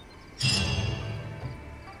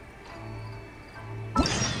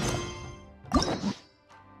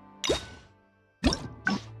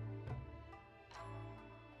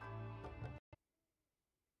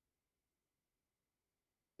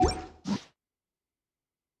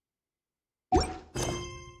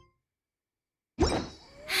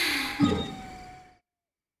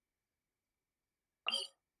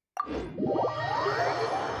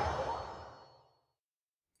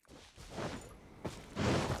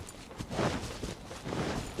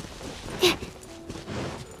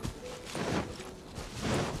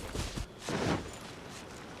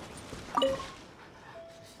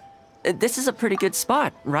 This is a pretty good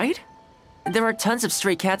spot, right? There are tons of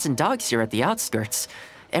stray cats and dogs here at the outskirts.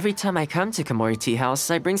 Every time I come to Komori Tea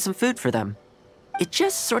House, I bring some food for them. It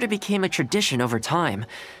just sort of became a tradition over time.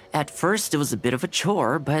 At first, it was a bit of a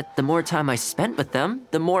chore, but the more time I spent with them,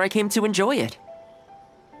 the more I came to enjoy it.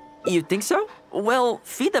 You think so? Well,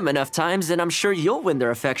 feed them enough times and I'm sure you'll win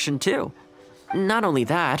their affection too. Not only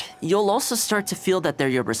that, you'll also start to feel that they're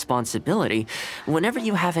your responsibility. Whenever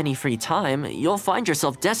you have any free time, you'll find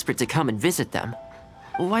yourself desperate to come and visit them.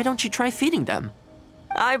 Why don't you try feeding them?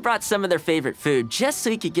 I brought some of their favorite food just so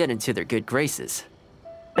you could get into their good graces.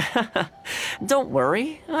 Don't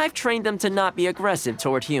worry, I've trained them to not be aggressive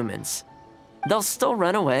toward humans. They'll still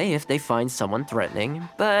run away if they find someone threatening,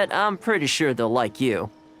 but I'm pretty sure they'll like you.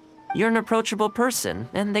 You're an approachable person,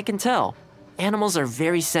 and they can tell. Animals are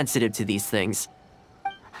very sensitive to these things.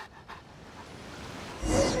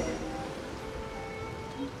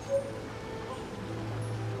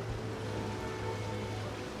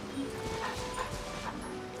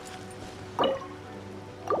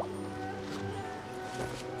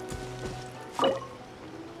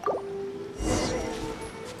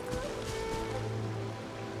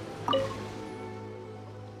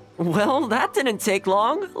 Well, that didn't take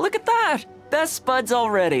long. Look at that! Best buds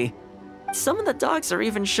already. Some of the dogs are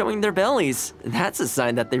even showing their bellies. That's a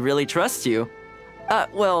sign that they really trust you.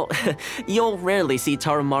 Well, you'll rarely see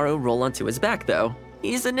Tarumaru roll onto his back, though.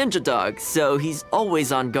 He's a ninja dog, so he's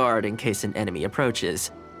always on guard in case an enemy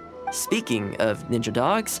approaches. Speaking of ninja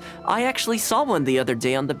dogs, I actually saw one the other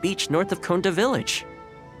day on the beach north of Konda Village.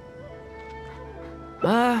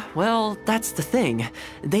 Well, that's the thing.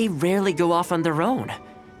 They rarely go off on their own.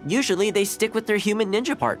 Usually they stick with their human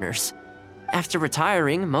ninja partners. After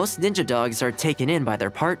retiring, most ninja dogs are taken in by their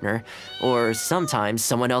partner, or sometimes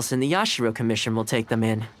someone else in the Yashiro Commission will take them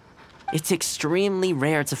in. It's extremely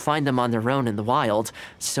rare to find them on their own in the wild,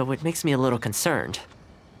 so it makes me a little concerned.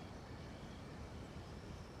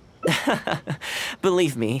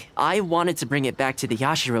 Believe me, I wanted to bring it back to the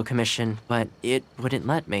Yashiro Commission, but it wouldn't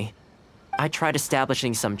let me. I tried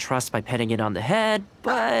establishing some trust by petting it on the head,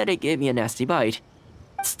 but it gave me a nasty bite.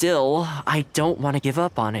 Still, I don't want to give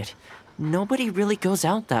up on it. Nobody really goes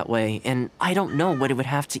out that way, and I don't know what it would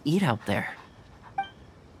have to eat out there.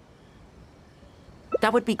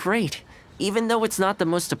 That would be great. Even though it's not the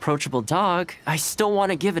most approachable dog, I still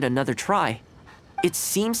want to give it another try. It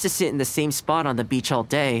seems to sit in the same spot on the beach all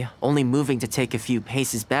day, only moving to take a few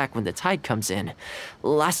paces back when the tide comes in.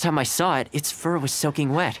 Last time I saw it, its fur was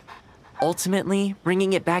soaking wet. Ultimately,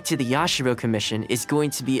 bringing it back to the Yashiro Commission is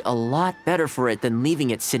going to be a lot better for it than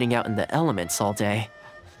leaving it sitting out in the elements all day.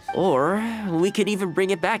 Or, we could even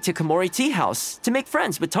bring it back to Komori Tea House to make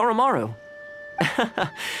friends with Toromaru.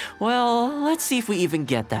 Well, let's see if we even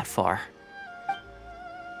get that far.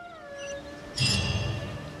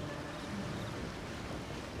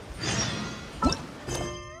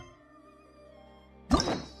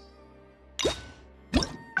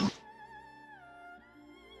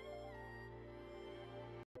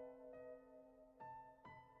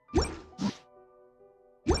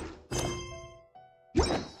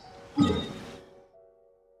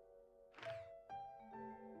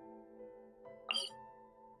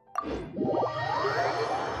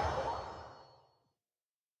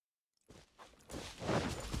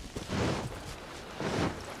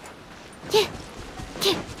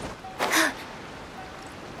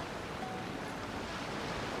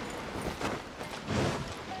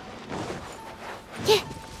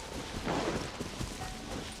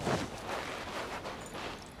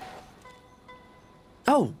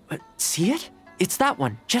 Oh, see it? It's that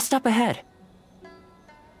one, just up ahead.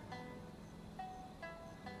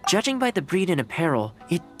 Judging by the breed and apparel,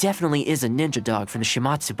 it definitely is a ninja dog from the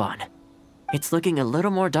Shimatsuban. It's looking a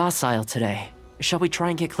little more docile today. Shall we try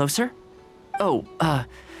and get closer? Oh,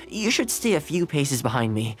 you should stay a few paces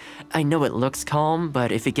behind me. I know it looks calm,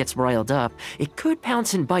 but if it gets riled up, it could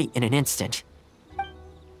pounce and bite in an instant.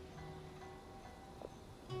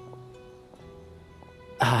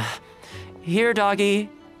 Here, doggy.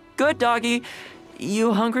 Good doggy.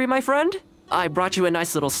 You hungry, my friend? I brought you a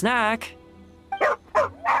nice little snack.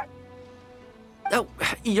 Oh,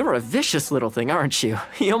 you're a vicious little thing, aren't you?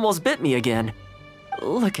 You almost bit me again.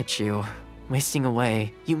 Look at you, wasting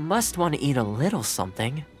away. You must want to eat a little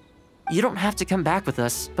something. You don't have to come back with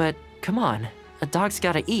us, but come on. A dog's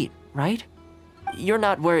gotta eat, right? You're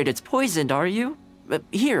not worried it's poisoned, are you?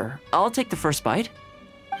 Here, I'll take the first bite.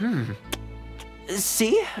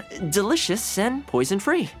 See? Delicious and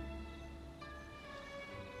poison-free.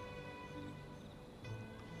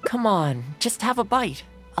 Come on, just have a bite.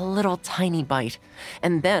 A little tiny bite.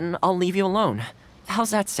 And then I'll leave you alone. How's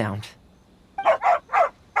that sound?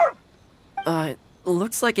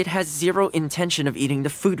 Looks like it has zero intention of eating the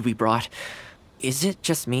food we brought. Is it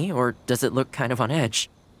just me, or does it look kind of on edge?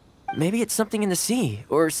 Maybe it's something in the sea,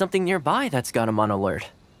 or something nearby that's got him on alert.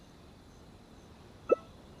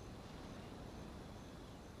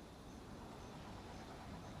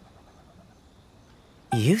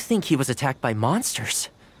 You think he was attacked by monsters?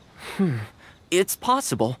 It's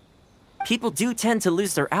possible. People do tend to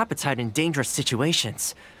lose their appetite in dangerous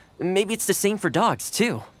situations. Maybe it's the same for dogs,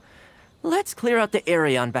 too. Let's clear out the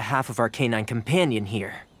area on behalf of our canine companion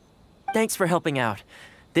here. Thanks for helping out.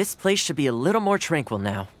 This place should be a little more tranquil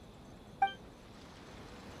now.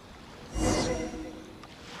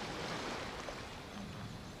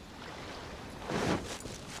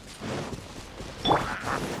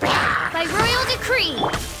 By royal decree!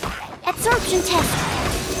 Absorption test!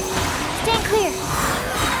 Stand clear!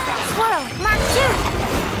 Swirl, Mark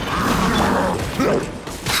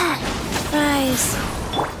 2! Rise.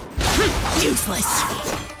 Useless!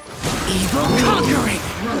 Evil conquering!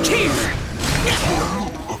 Here!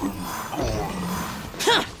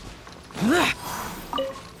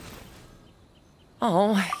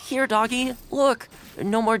 Oh, here, doggy. Look,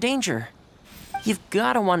 no more danger. You've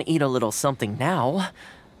gotta want to eat a little something now.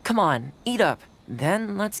 Come on, eat up.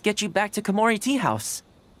 Then let's get you back to Komori Tea House.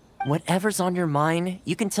 Whatever's on your mind,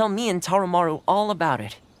 you can tell me and Toromaru all about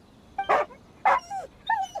it.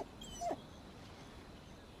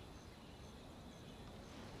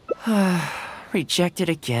 Rejected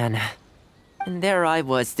again. And there I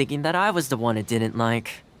was thinking that I was the one it didn't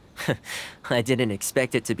like. I didn't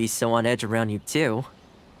expect it to be so on edge around you too.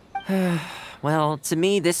 Well, to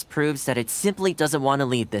me, this proves that it simply doesn't want to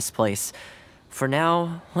leave this place. For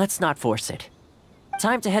now, let's not force it.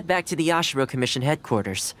 Time to head back to the Yashiro Commission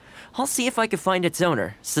headquarters. I'll see if I can find its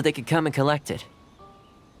owner, so they can come and collect it.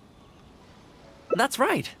 That's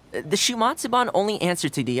right. The Shumatsuban only answer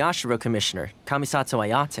to the Yashiro Commissioner, Kamisato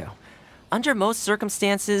Ayato. Under most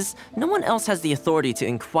circumstances, no one else has the authority to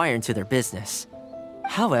inquire into their business.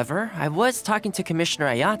 However, I was talking to Commissioner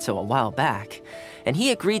Ayato a while back, and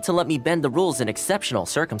he agreed to let me bend the rules in exceptional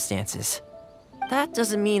circumstances. That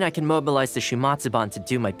doesn't mean I can mobilize the Shumatsuban to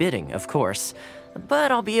do my bidding, of course,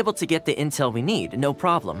 but I'll be able to get the intel we need, no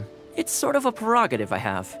problem. It's sort of a prerogative I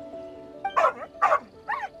have.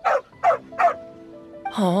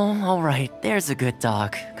 Oh, alright, there's a good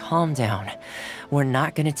dog. Calm down. We're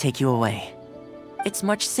not gonna take you away. It's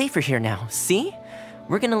much safer here now, see?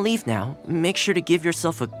 We're gonna leave now. Make sure to give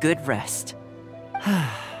yourself a good rest.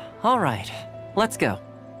 Alright, let's go.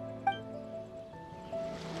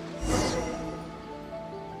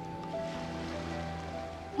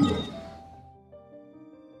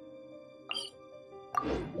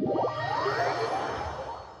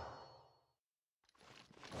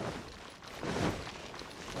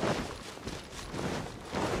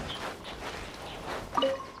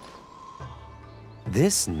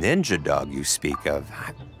 This ninja dog you speak of,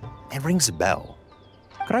 it rings a bell.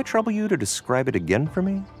 Could I trouble you to describe it again for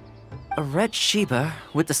me? A red Shiba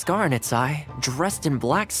with the scar in its eye, dressed in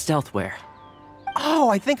black stealth wear. Oh,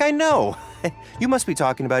 I think I know. You must be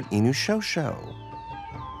talking about Inu Shosho.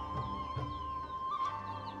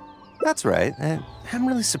 That's right. I'm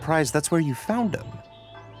really surprised that's where you found him.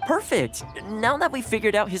 Perfect. Now that we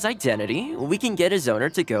figured out his identity, we can get his owner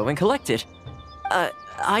to go and collect it.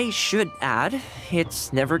 I should add,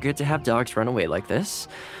 it's never good to have dogs run away like this.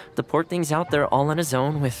 The poor thing's out there all on his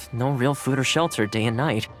own with no real food or shelter day and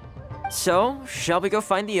night. So, shall we go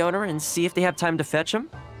find the owner and see if they have time to fetch him?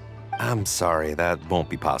 I'm sorry, that won't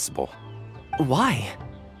be possible. Why?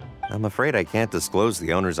 I'm afraid I can't disclose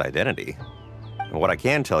the owner's identity. What I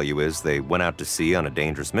can tell you is they went out to sea on a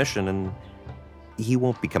dangerous mission and he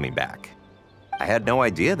won't be coming back. I had no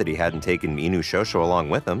idea that he hadn't taken Inu Shosho along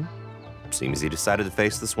with him. Seems he decided to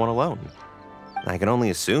face this one alone. I can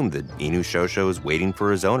only assume that Inu Shosho is waiting for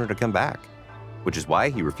his owner to come back, which is why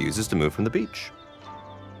he refuses to move from the beach.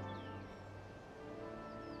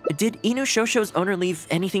 Did Inu Shosho's owner leave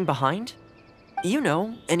anything behind? You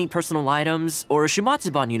know, any personal items, or a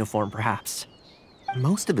Shumatsuban uniform, perhaps?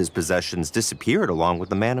 Most of his possessions disappeared along with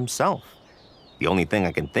the man himself. The only thing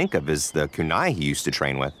I can think of is the kunai he used to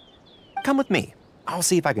train with. Come with me. I'll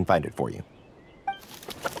see if I can find it for you.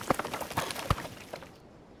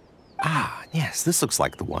 Ah, yes, this looks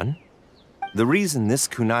like the one. The reason this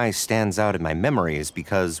kunai stands out in my memory is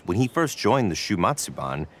because when he first joined the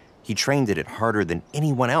Shumatsuban, he trained it harder than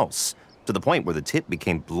anyone else, to the point where the tip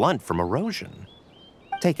became blunt from erosion.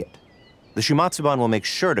 Take it. The Shumatsuban will make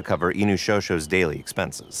sure to cover Inu Shosho's daily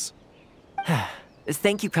expenses.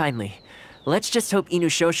 Thank you kindly. Let's just hope Inu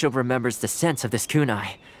Shosho remembers the sense of this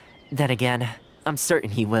kunai. Then again, I'm certain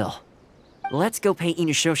he will. Let's go pay Inu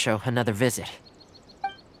Shosho another visit.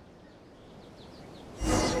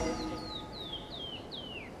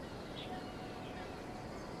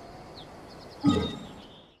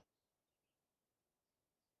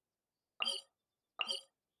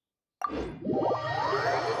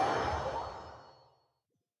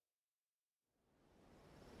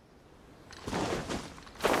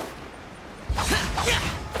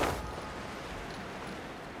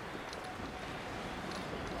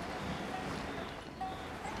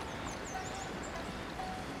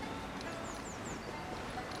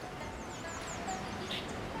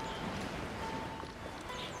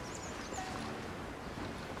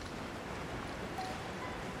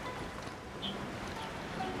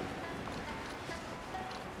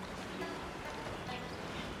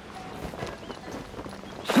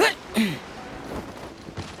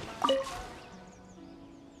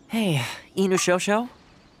 Hey, Inu Shosho?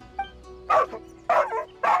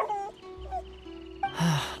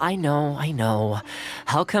 I know.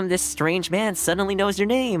 How come this strange man suddenly knows your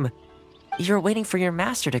name? You're waiting for your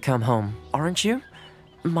master to come home, aren't you?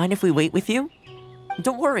 Mind if we wait with you?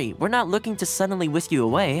 Don't worry, we're not looking to suddenly whisk you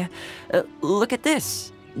away. Look at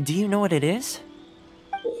this. Do you know what it is?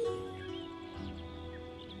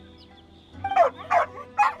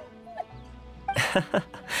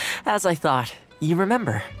 As I thought, you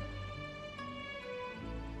remember.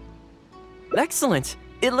 Excellent!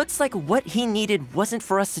 It looks like what he needed wasn't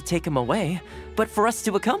for us to take him away, but for us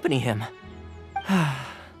to accompany him.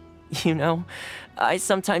 You know, I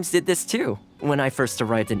sometimes did this too, when I first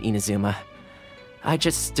arrived in Inazuma. I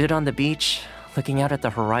just stood on the beach, looking out at the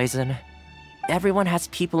horizon, everyone has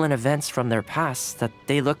people and events from their past that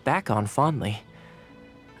they look back on fondly.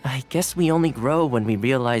 I guess we only grow when we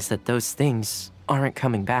realize that those things aren't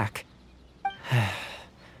coming back.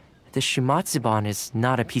 The Shumatsuban is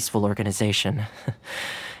not a peaceful organization,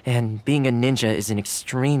 and being a ninja is an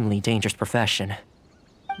extremely dangerous profession.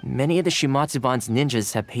 Many of the Shumatsuban's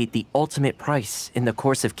ninjas have paid the ultimate price in the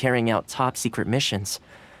course of carrying out top-secret missions.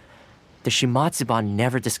 The Shumatsuban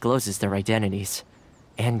never discloses their identities,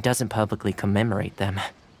 and doesn't publicly commemorate them.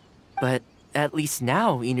 But at least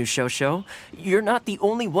now, Inushosho, you're not the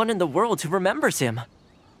only one in the world who remembers him.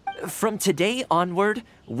 From today onward,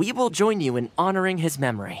 we will join you in honoring his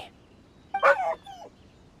memory.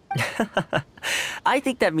 I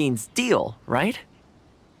think that means deal, right?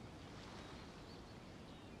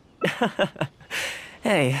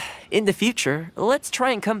 Hey, in the future, let's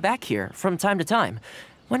try and come back here from time to time,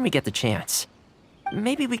 when we get the chance.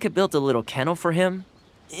 Maybe we could build a little kennel for him.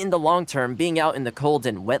 In the long term, being out in the cold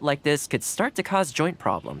and wet like this could start to cause joint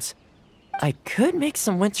problems. I could make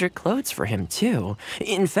some winter clothes for him, too.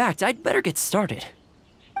 In fact, I'd better get started.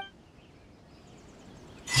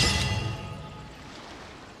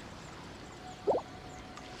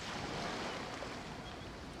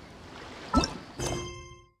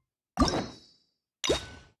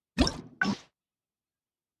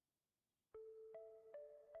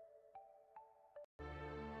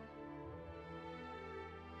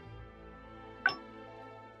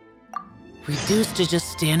 Reduced to just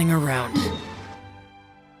standing around.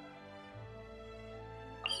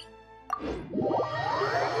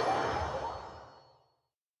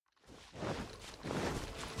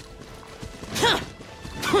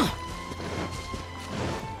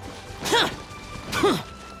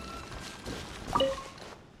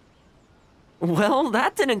 Well,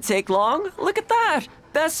 that didn't take long. Look at that!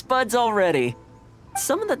 Best buds already.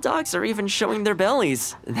 Some of the dogs are even showing their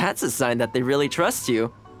bellies. That's a sign that they really trust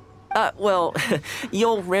you. Well,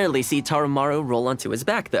 you'll rarely see Tarumaru roll onto his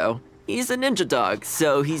back, though. He's a ninja dog,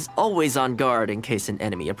 so he's always on guard in case an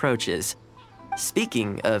enemy approaches.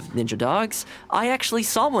 Speaking of ninja dogs, I actually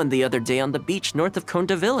saw one the other day on the beach north of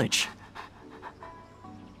Konda Village.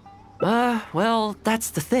 Well,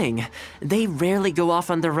 that's the thing. They rarely go off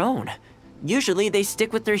on their own. Usually they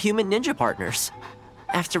stick with their human ninja partners.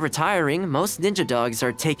 After retiring, most ninja dogs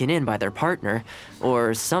are taken in by their partner,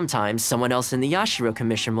 or sometimes someone else in the Yashiro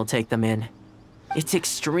Commission will take them in. It's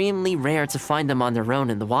extremely rare to find them on their own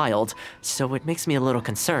in the wild, so it makes me a little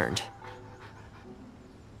concerned.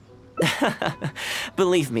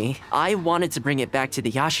 Believe me, I wanted to bring it back to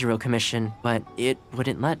the Yashiro Commission, but it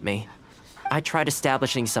wouldn't let me. I tried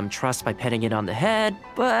establishing some trust by petting it on the head,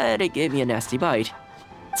 but it gave me a nasty bite.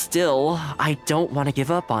 Still, I don't want to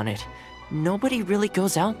give up on it. Nobody really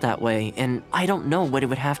goes out that way, and I don't know what it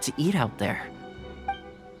would have to eat out there.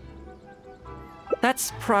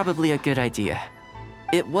 That's probably a good idea.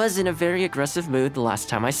 It was in a very aggressive mood the last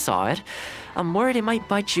time I saw it. I'm worried it might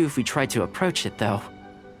bite you if we tried to approach it, though.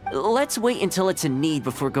 Let's wait until it's in need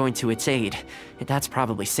before going to its aid. That's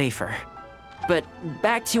probably safer. But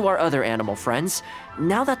back to our other animal friends.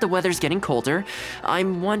 Now that the weather's getting colder,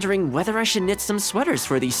 I'm wondering whether I should knit some sweaters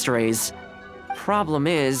for these strays. Problem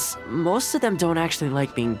is, most of them don't actually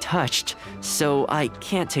like being touched, so I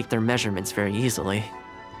can't take their measurements very easily.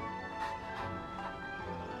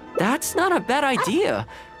 That's not a bad idea.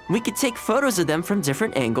 We could take photos of them from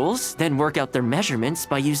different angles, then work out their measurements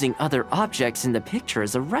by using other objects in the picture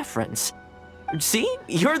as a reference. See?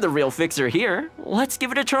 You're the real fixer here. Let's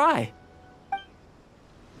give it a try.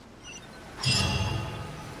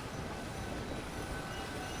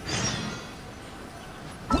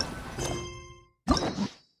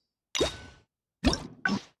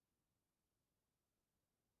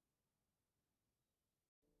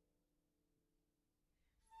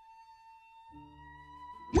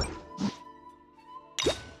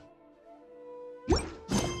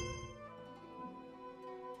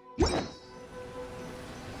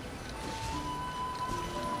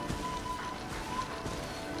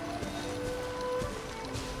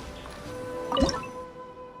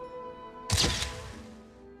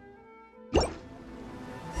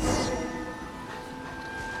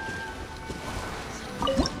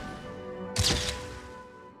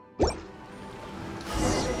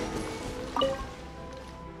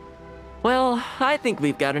 Well, I think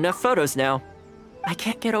we've got enough photos now. I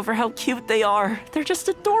can't get over how cute they are. They're just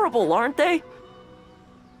adorable, aren't they?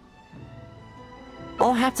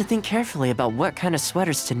 I'll have to think carefully about what kind of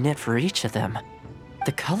sweaters to knit for each of them.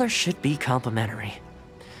 The color should be complementary.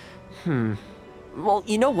 Well,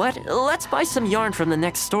 you know what? Let's buy some yarn from the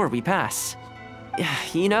next store we pass.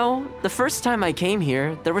 You know, the first time I came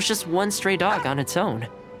here, there was just one stray dog on its own.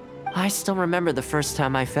 I still remember the first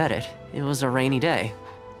time I fed it. It was a rainy day.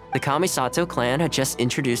 The Kamisato clan had just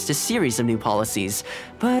introduced a series of new policies,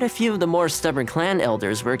 but a few of the more stubborn clan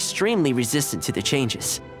elders were extremely resistant to the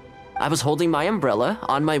changes. I was holding my umbrella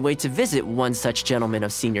on my way to visit one such gentleman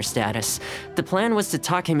of senior status. The plan was to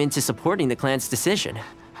talk him into supporting the clan's decision.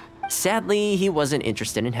 Sadly, he wasn't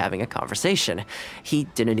interested in having a conversation. He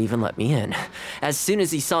didn't even let me in. As soon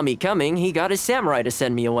as he saw me coming, he got his samurai to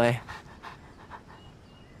send me away.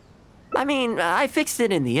 I mean, I fixed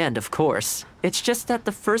it in the end, of course. It's just that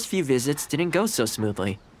the first few visits didn't go so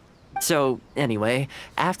smoothly. So, anyway,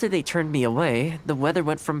 after they turned me away, the weather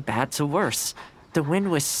went from bad to worse. The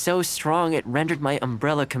wind was so strong it rendered my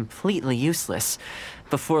umbrella completely useless.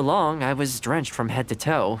 Before long, I was drenched from head to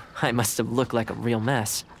toe. I must have looked like a real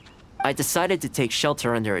mess. I decided to take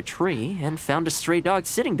shelter under a tree and found a stray dog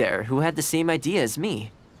sitting there who had the same idea as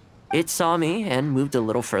me. It saw me and moved a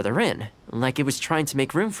little further in, like it was trying to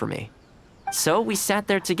make room for me. So we sat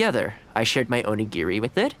there together. I shared my onigiri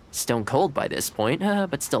with it, stone cold by this point,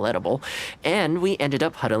 but still edible, and we ended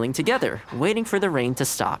up huddling together, waiting for the rain to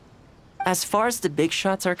stop. As far as the big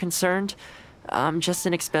shots are concerned, I'm just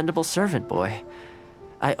an expendable servant boy.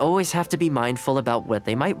 I always have to be mindful about what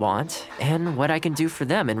they might want and what I can do for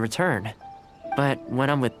them in return. But when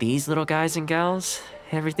I'm with these little guys and gals,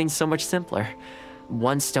 everything's so much simpler.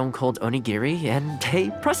 One stone-cold onigiri and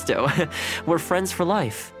hey, presto, we're friends for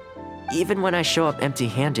life. Even when I show up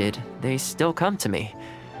empty-handed, they still come to me.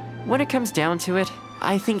 When it comes down to it,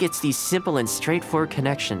 I think it's these simple and straightforward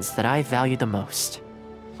connections that I value the most.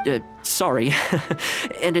 Sorry.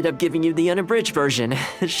 Ended up giving you the unabridged version.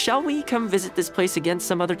 Shall we come visit this place again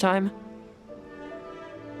some other time?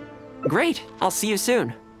 Great. I'll see you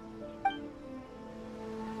soon.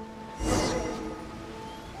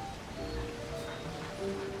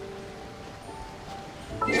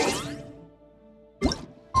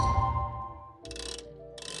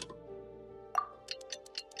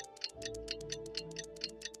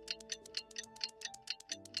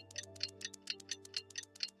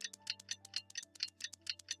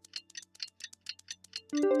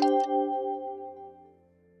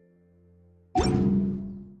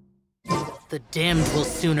 The damned will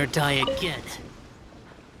sooner die again.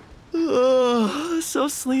 So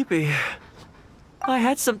sleepy. I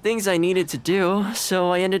had some things I needed to do,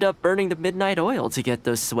 so I ended up burning the midnight oil to get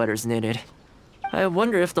those sweaters knitted. I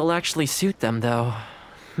wonder if they'll actually suit them, though.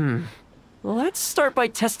 Let's start by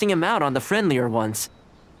testing them out on the friendlier ones.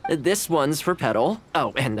 This one's for Petal.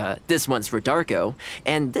 Oh, and this one's for Darko.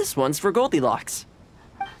 And this one's for Goldilocks.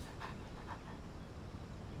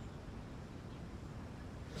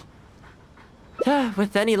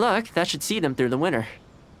 With any luck, that should see them through the winter.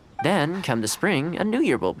 Then, come the spring, a new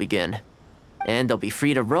year will begin. And they'll be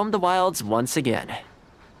free to roam the wilds once again.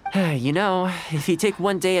 You know, if you take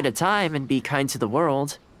one day at a time and be kind to the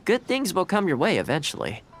world, good things will come your way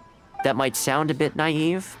eventually. That might sound a bit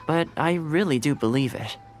naive, but I really do believe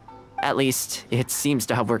it. At least, it seems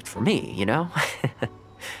to have worked for me, you know?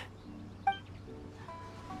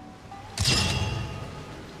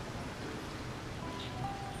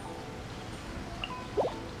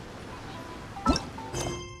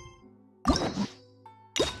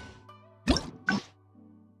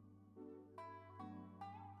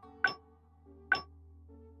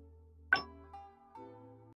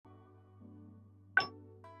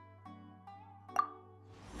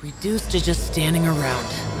 Reduced to just standing around.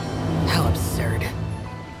 How absurd.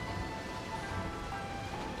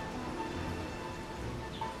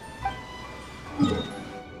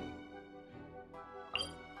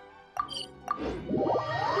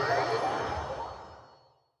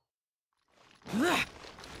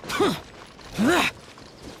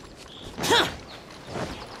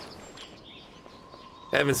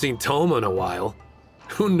 Haven't seen Thoma in a while.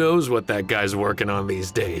 Who knows what that guy's working on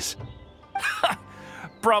these days?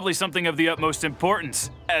 Probably something of the utmost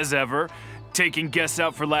importance, as ever. Taking guests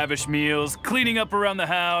out for lavish meals, cleaning up around the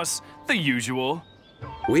house, the usual.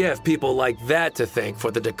 We have people like that to thank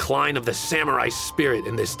for the decline of the samurai spirit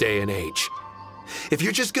in this day and age. If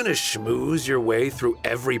you're just gonna schmooze your way through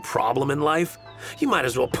every problem in life, you might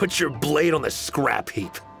as well put your blade on the scrap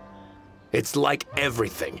heap. It's like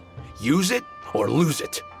everything. Use it or lose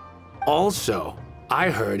it. Also,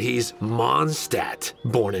 I heard he's Mondstadt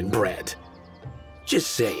born and bred.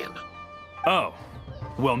 Just saying. Oh,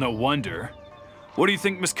 well, no wonder. What do you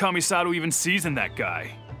think Miss Kamisato even sees in that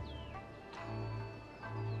guy?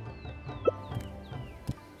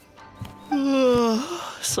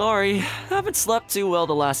 Sorry, haven't slept too well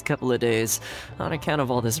the last couple of days, on account of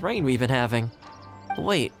all this rain we've been having.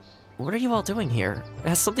 Wait, what are you all doing here?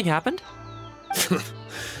 Has something happened?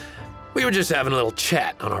 We were just having a little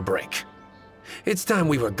chat on our break. It's time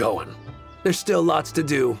we were going. There's still lots to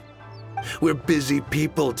do. We're busy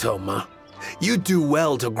people, Thoma. You do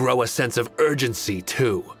well to grow a sense of urgency,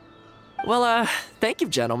 too. Well, thank you,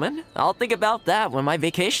 gentlemen. I'll think about that when my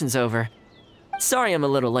vacation's over. Sorry I'm a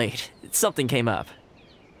little late. Something came up.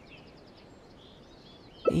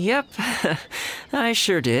 Yep, I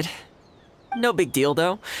sure did. No big deal,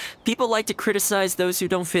 though. People like to criticize those who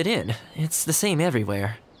don't fit in. It's the same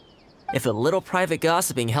everywhere. If a little private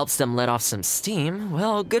gossiping helps them let off some steam,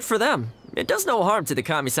 well, good for them. It does no harm to the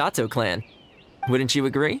Kamisato clan. Wouldn't you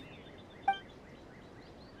agree?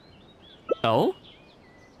 Oh?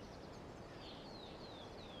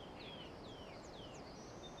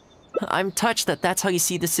 I'm touched that that's how you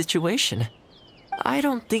see the situation. I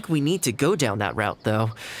don't think we need to go down that route,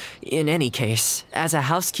 though. In any case, as a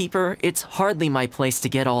housekeeper, it's hardly my place to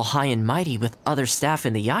get all high and mighty with other staff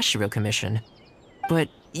in the Yashiro Commission. But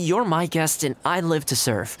you're my guest and I live to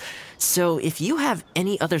serve. So if you have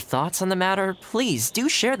any other thoughts on the matter, please do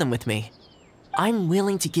share them with me. I'm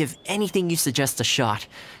willing to give anything you suggest a shot,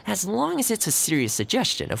 as long as it's a serious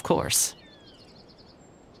suggestion, of course.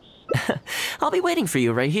 I'll be waiting for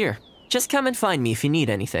you right here. Just come and find me if you need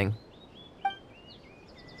anything.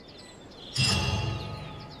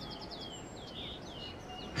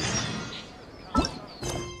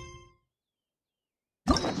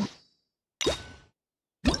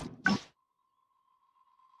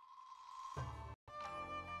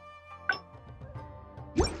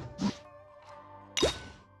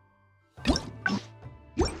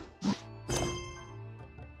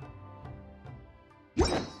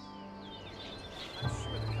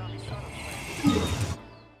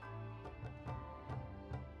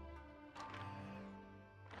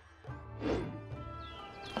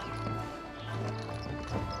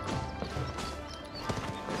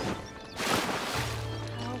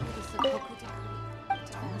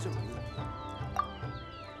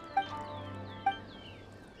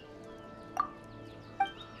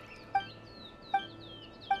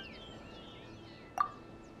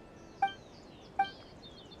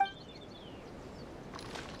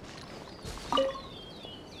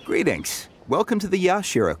 Greetings. Welcome to the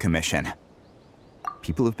Yashiro Commission.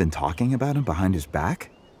 People have been talking about him behind his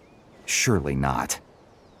back? Surely not.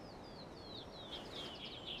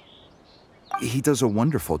 He does a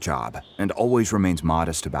wonderful job, and always remains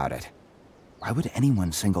modest about it. Why would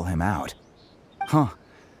anyone single him out? Huh.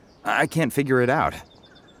 I can't figure it out.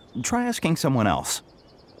 Try asking someone else.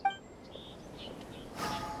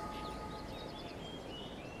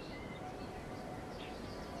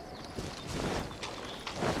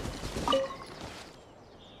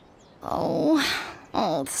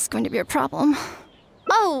 Oh, this is going to be a problem.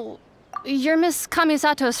 Oh, you're Miss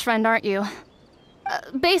Kamisato's friend, aren't you?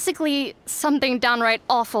 Basically, something downright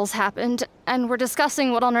awful's happened, and we're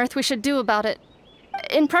discussing what on earth we should do about it.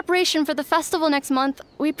 In preparation for the festival next month,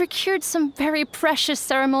 we procured some very precious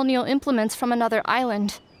ceremonial implements from another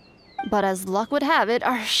island. But as luck would have it,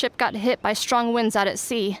 our ship got hit by strong winds out at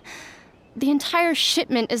sea. The entire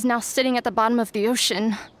shipment is now sitting at the bottom of the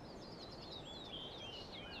ocean.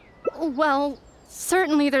 Well,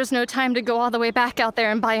 certainly there's no time to go all the way back out there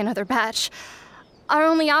and buy another batch. Our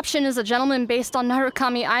only option is a gentleman based on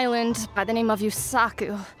Narukami Island by the name of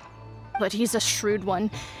Yusaku. But he's a shrewd one.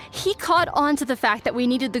 He caught on to the fact that we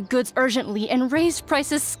needed the goods urgently and raised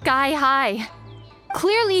prices sky high.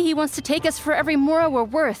 Clearly he wants to take us for every mora we're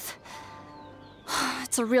worth.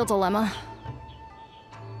 It's a real dilemma.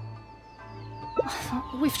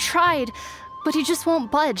 We've tried, but he just won't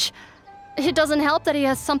budge. It doesn't help that he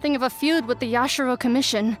has something of a feud with the Yashiro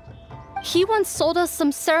Commission. He once sold us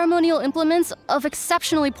some ceremonial implements of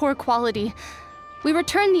exceptionally poor quality. We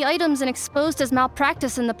returned the items and exposed his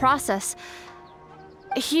malpractice in the process.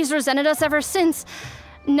 He's resented us ever since.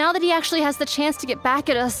 Now that he actually has the chance to get back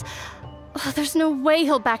at us, there's no way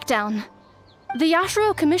he'll back down. The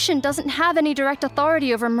Yashiro Commission doesn't have any direct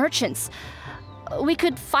authority over merchants. We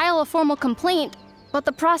could file a formal complaint, but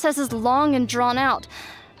the process is long and drawn out,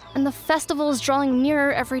 and the festival is drawing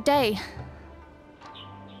nearer every day.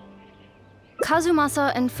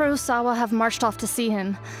 Kazumasa and Furusawa have marched off to see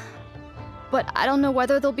him, but I don't know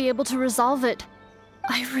whether they'll be able to resolve it.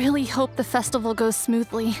 I really hope the festival goes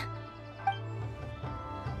smoothly.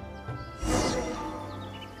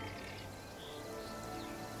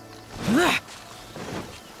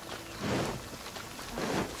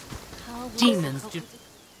 Demons do...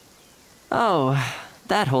 Oh,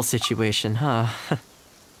 that whole situation, huh?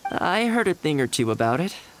 I heard a thing or two about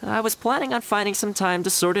it. I was planning on finding some time to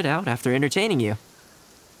sort it out after entertaining you.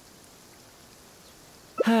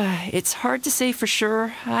 It's hard to say for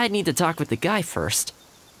sure. I'd need to talk with the guy first.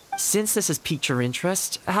 Since this has piqued your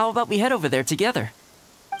interest, how about we head over there together?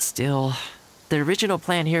 Still, the original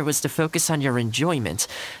plan here was to focus on your enjoyment,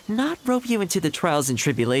 not rope you into the trials and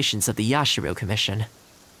tribulations of the Yashiro Commission.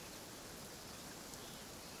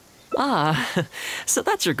 Ah, so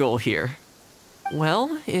that's your goal here.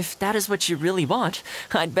 Well, if that is what you really want,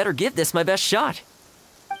 I'd better give this my best shot.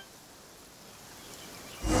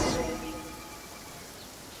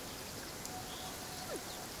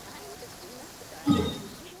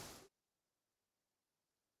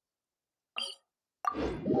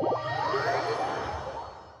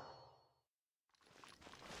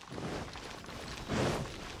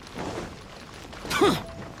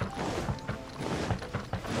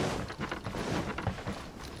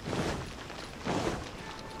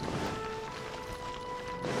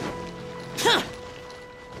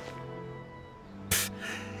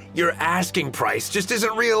 Your asking price just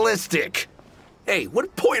isn't realistic. Hey,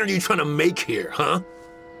 what point are you trying to make here, huh?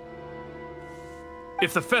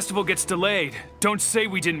 If the festival gets delayed, don't say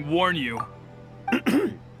we didn't warn you.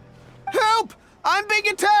 Help! I'm being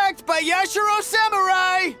attacked by Yashiro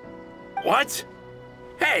Samurai! What?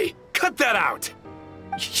 Hey, cut that out!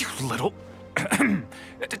 You little...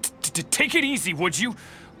 Take it easy, would you?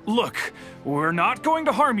 Look, we're not going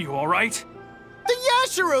to harm you, all right? The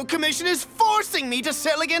Yashiro Commission is forcing me to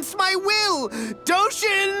sell against my will!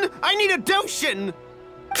 Doshin! I need a Doshin!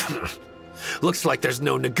 Looks like there's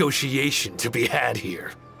no negotiation to be had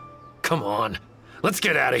here. Come on, let's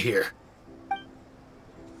get out of here.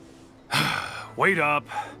 Wait up.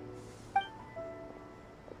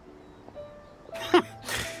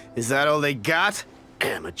 Is that all they got?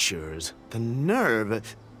 Amateurs. The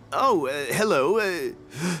nerve. Oh, hello.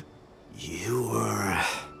 You were...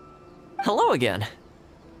 Hello again.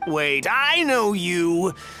 Wait, I know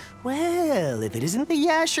you! Well, if it isn't the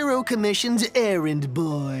Yashiro Commission's errand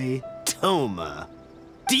boy, Thoma.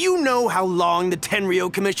 Do you know how long the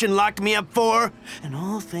Tenryo Commission locked me up for? And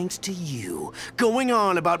all thanks to you, going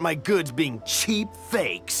on about my goods being cheap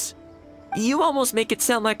fakes. You almost make it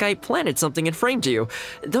sound like I planted something and framed you.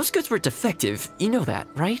 Those goods were defective, you know that,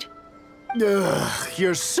 right? Ugh,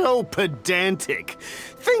 you're so pedantic.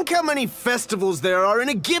 Think how many festivals there are in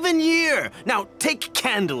a given year. Now, take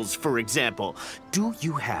candles, for example. Do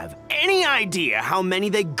you have any idea how many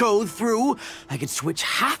they go through? I could switch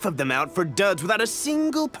half of them out for duds without a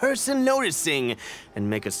single person noticing, and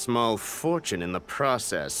make a small fortune in the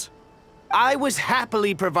process. I was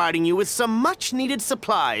happily providing you with some much-needed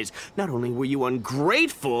supplies. Not only were you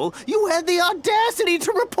ungrateful, you had the audacity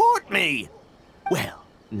to report me. Well,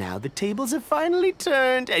 now the tables have finally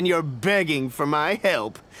turned, and you're begging for my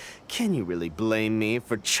help. Can you really blame me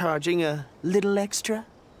for charging a little extra?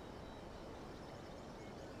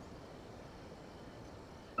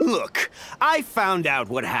 Look, I found out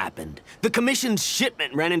what happened. The Commission's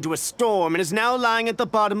shipment ran into a storm and is now lying at the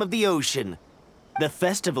bottom of the ocean. The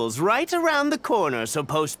festival's right around the corner, so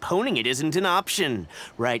postponing it isn't an option.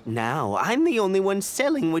 Right now, I'm the only one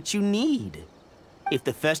selling what you need. If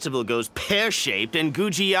the festival goes pear-shaped and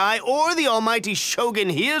Guji-ai or the almighty Shogun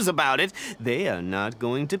hears about it, they are not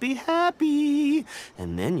going to be happy.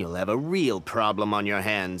 And then you'll have a real problem on your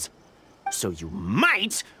hands. So you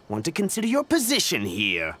might want to consider your position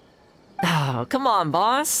here. Oh, come on,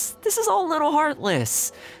 boss. This is all a little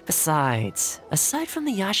heartless. Besides, aside from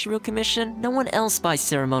the Yashiro Commission, no one else buys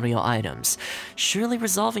ceremonial items. Surely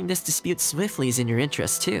resolving this dispute swiftly is in your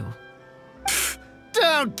interest, too.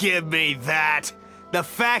 Don't give me that! The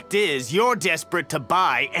fact is, you're desperate to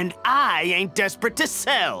buy, and I ain't desperate to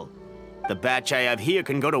sell. The batch I have here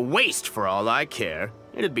can go to waste for all I care.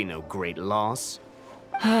 It'd be no great loss.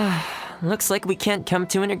 Looks like we can't come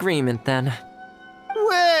to an agreement, then.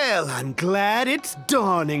 Well, I'm glad it's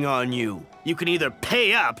dawning on you. You can either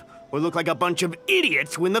pay up, or look like a bunch of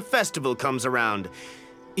idiots when the festival comes around.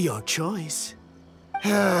 Your choice.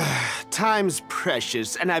 Time's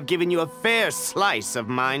precious, and I've given you a fair slice of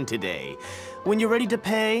mine today. When you're ready to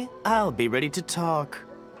pay, I'll be ready to talk.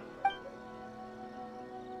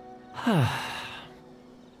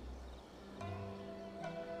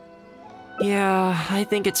 Yeah, I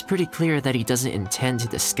think it's pretty clear that he doesn't intend to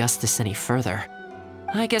discuss this any further.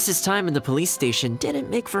 I guess his time in the police station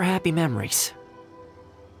didn't make for happy memories.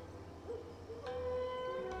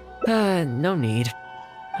 No need.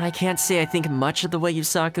 I can't say I think much of the way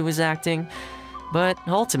Yusaku was acting, but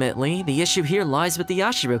ultimately, the issue here lies with the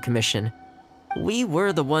Yashiro Commission. We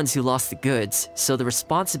were the ones who lost the goods, so the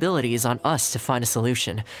responsibility is on us to find a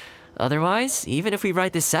solution. Otherwise, even if we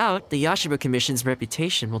write this out, the Yashiro Commission's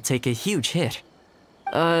reputation will take a huge hit.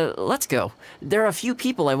 Let's go. There are a few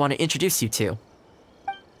people I want to introduce you to.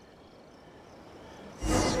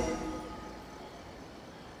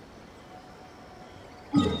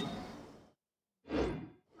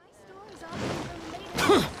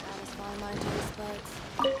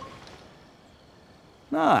 but...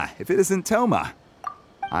 Ah, if it isn't Thoma.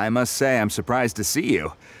 I must say I'm surprised to see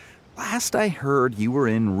you. Last I heard, you were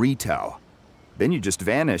in Ritou. Then you just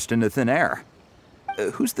vanished into thin air.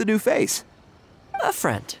 Who's the new face? A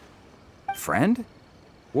friend. Friend?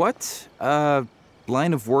 What,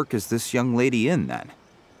 line of work is this young lady in, then?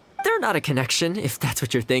 They're not a connection, if that's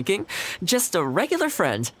what you're thinking. Just a regular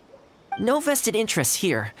friend. No vested interest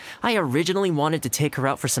here. I originally wanted to take her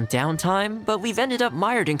out for some downtime, but we've ended up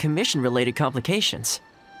mired in commission-related complications.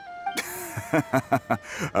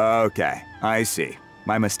 Okay, I see.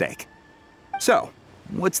 My mistake. So,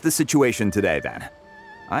 what's the situation today, then?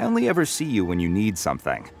 I only ever see you when you need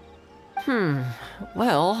something.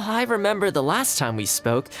 Well, I remember the last time we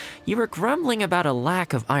spoke, you were grumbling about a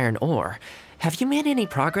lack of iron ore. Have you made any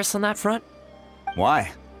progress on that front?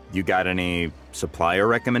 Why? You got any supplier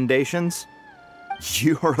recommendations?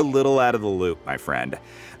 You're a little out of the loop, my friend.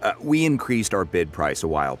 We increased our bid price a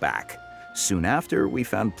while back. Soon after, we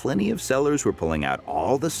found plenty of sellers were pulling out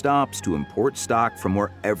all the stops to import stock from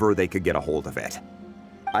wherever they could get a hold of it.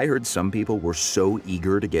 I heard some people were so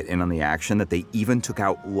eager to get in on the action that they even took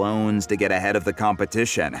out loans to get ahead of the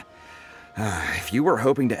competition. If you were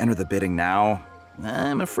hoping to enter the bidding now,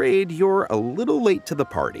 I'm afraid you're a little late to the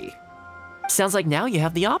party. Sounds like now you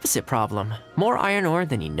have the opposite problem. More iron ore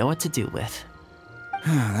than you know what to do with.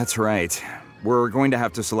 That's right. We're going to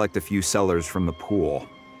have to select a few sellers from the pool.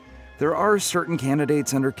 There are certain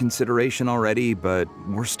candidates under consideration already, but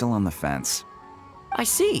we're still on the fence. I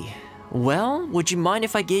see. Well, would you mind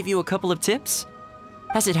if I gave you a couple of tips?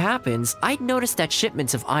 As it happens, I'd noticed that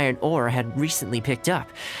shipments of iron ore had recently picked up.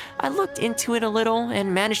 I looked into it a little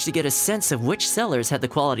and managed to get a sense of which sellers had the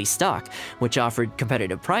quality stock, which offered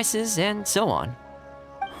competitive prices, and so on.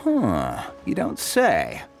 Huh, you don't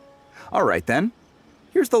say. All right then.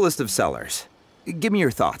 Here's the list of sellers. Give me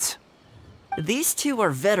your thoughts. These two are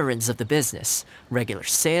veterans of the business. Regular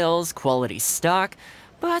sales, quality stock,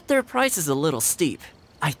 but their price is a little steep.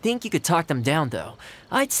 I think you could talk them down, though.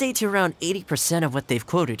 I'd say to around 80% of what they've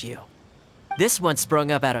quoted you. This one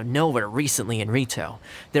sprung up out of nowhere recently in Ritou.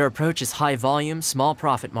 Their approach is high volume, small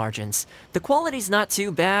profit margins. The quality's not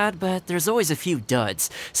too bad, but there's always a few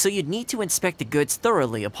duds, so you'd need to inspect the goods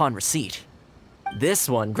thoroughly upon receipt. This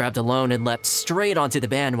one grabbed a loan and leapt straight onto the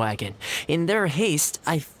bandwagon. In their haste,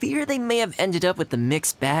 I fear they may have ended up with the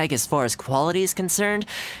mixed bag as far as quality is concerned.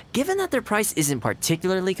 Given that their price isn't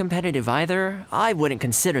particularly competitive either, I wouldn't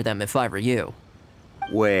consider them if I were you.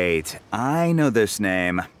 Wait, I know this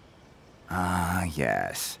name.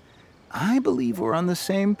 Yes. I believe we're on the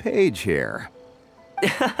same page here.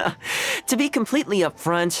 To be completely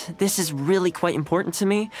upfront, this is really quite important to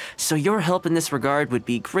me, so your help in this regard would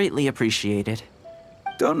be greatly appreciated.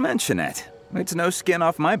 Don't mention it. It's no skin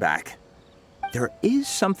off my back. There is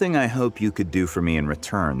something I hope you could do for me in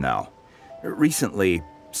return, though. Recently,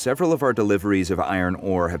 several of our deliveries of iron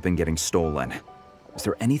ore have been getting stolen. Is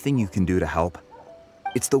there anything you can do to help?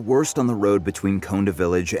 It's the worst on the road between Konda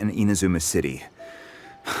Village and Inazuma City.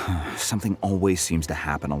 Something always seems to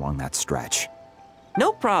happen along that stretch.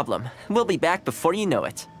 No problem. We'll be back before you know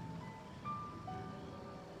it.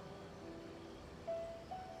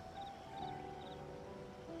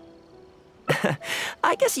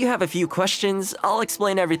 I guess you have a few questions. I'll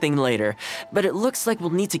explain everything later, but it looks like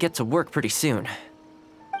we'll need to get to work pretty soon.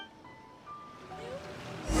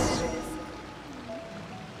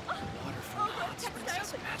 Water from the hot springs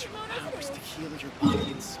has magical powers to heal your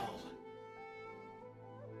body and soul.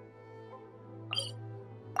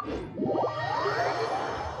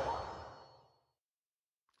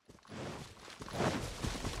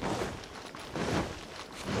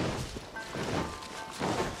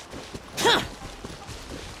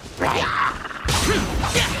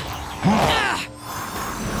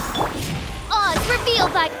 Odds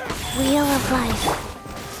revealed by Wheel of Life.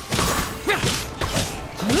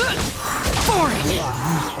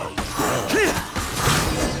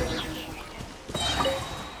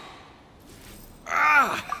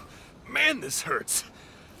 Man, this hurts.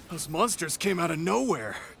 Those monsters came out of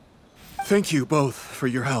nowhere. Thank you both for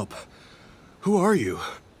your help. Who are you?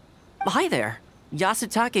 Hi there.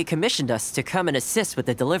 Yasutake commissioned us to come and assist with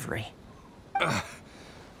the delivery.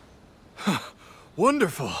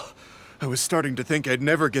 Wonderful. I was starting to think I'd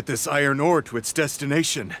never get this iron ore to its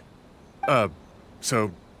destination.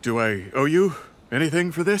 So do I owe you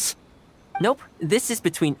anything for this? Nope. This is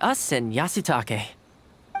between us and Yasutake.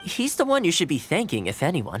 He's the one you should be thanking, if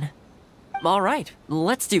anyone. All right,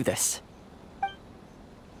 let's do this.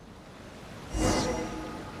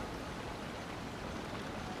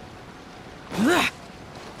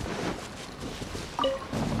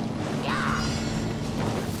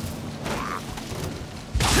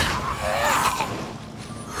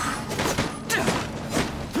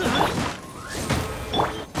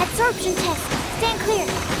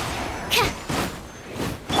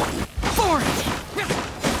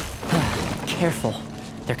 careful.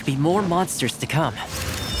 There could be more monsters to come.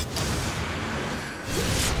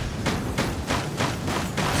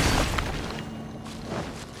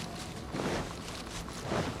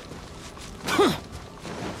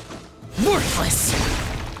 Worthless!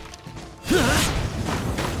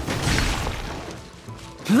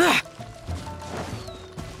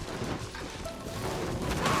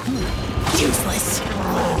 Useless!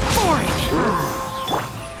 Boring!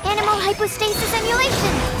 Animal hypostasis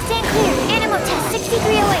emulation! Stand clear! Animal test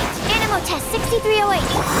 6308! Animal test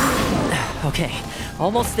 6308! Okay,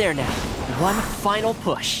 almost there now. One final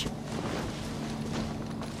push.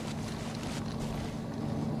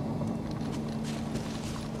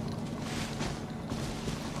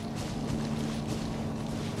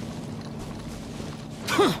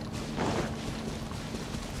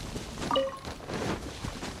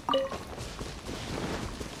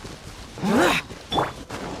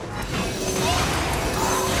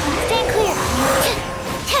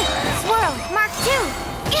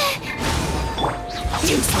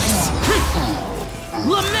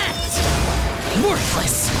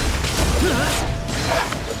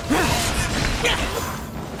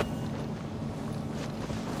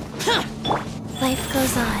 Life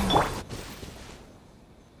goes on.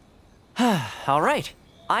 All right.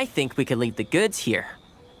 I think we can leave the goods here.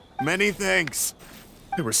 Many thanks.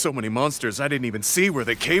 There were so many monsters I didn't even see where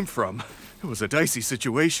they came from. It was a dicey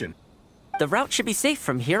situation. The route should be safe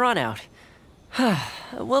from here on out.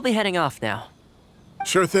 We'll be heading off now.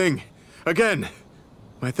 Sure thing. Again,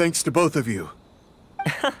 my thanks to both of you.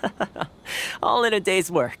 All in a day's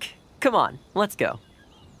work. Come on, let's go.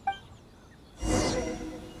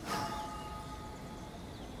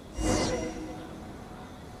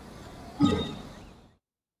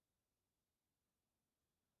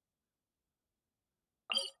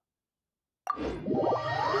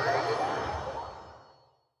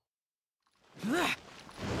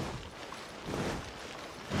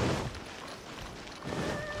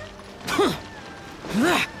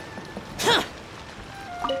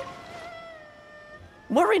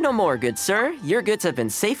 Worry no more, good sir. Your goods have been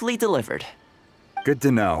safely delivered. Good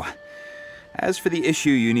to know. As for the issue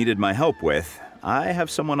you needed my help with, I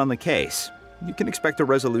have someone on the case. You can expect a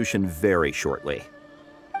resolution very shortly.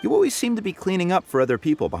 You always seem to be cleaning up for other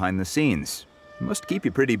people behind the scenes. Must keep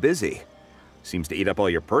you pretty busy. Seems to eat up all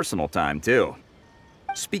your personal time, too.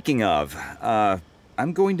 Speaking of,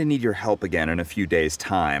 I'm going to need your help again in a few days'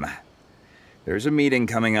 time. There's a meeting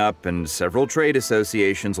coming up, and several trade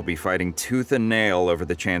associations will be fighting tooth and nail over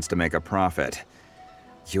the chance to make a profit.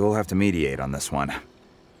 You'll have to mediate on this one.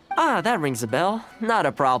 Ah, that rings a bell. Not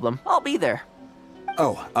a problem. I'll be there.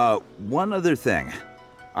 Oh, one other thing.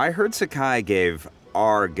 I heard Sakai gave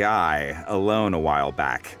our guy a loan a while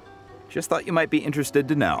back. Just thought you might be interested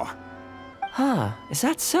to know. Huh, is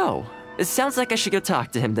that so? It sounds like I should go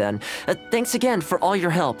talk to him then. Thanks again for all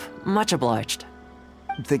your help. Much obliged.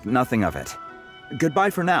 Think nothing of it. Goodbye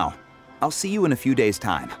for now. I'll see you in a few days'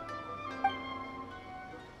 time.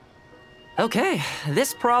 Okay,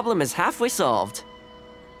 this problem is halfway solved.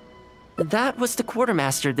 That was the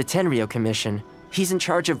quartermaster of the Tenryo Commission. He's in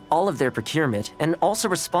charge of all of their procurement, and also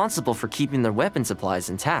responsible for keeping their weapon supplies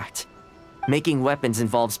intact. Making weapons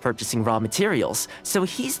involves purchasing raw materials, so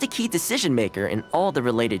he's the key decision-maker in all the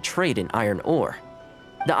related trade in iron ore.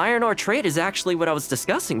 The iron ore trade is actually what I was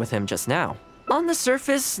discussing with him just now. On the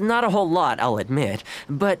surface, not a whole lot, I'll admit,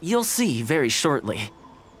 but you'll see very shortly.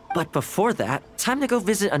 But before that, time to go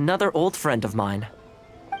visit another old friend of mine.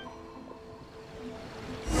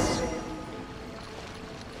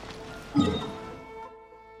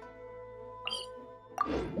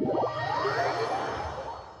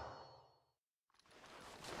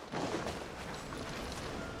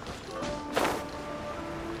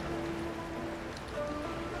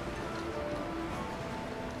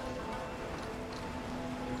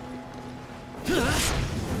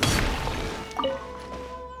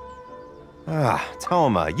 Ah,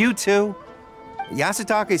 Thoma, you too?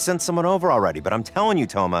 Yasutake sent someone over already, but I'm telling you,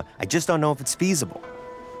 Thoma, I just don't know if it's feasible.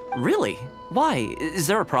 Really? Why? Is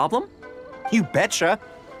there a problem? You betcha.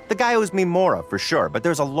 The guy owes me Mora, for sure, but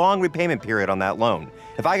there's a long repayment period on that loan.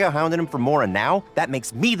 If I go hounding him for Mora now, that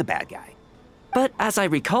makes me the bad guy. But as I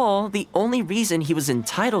recall, the only reason he was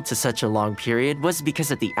entitled to such a long period was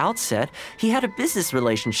because at the outset, he had a business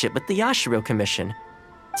relationship with the Yashiro Commission.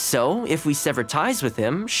 So, if we sever ties with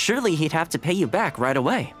him, surely he'd have to pay you back right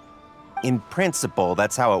away. In principle,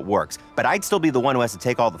 that's how it works, but I'd still be the one who has to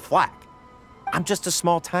take all the flack. I'm just a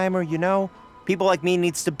small timer, you know? People like me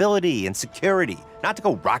need stability and security, not to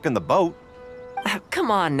go rocking the boat. Come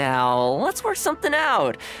on now, let's work something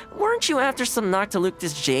out. Weren't you after some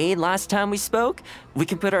Noctilucous Jade last time we spoke? We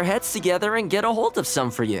can put our heads together and get a hold of some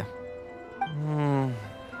for you.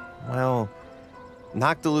 Well,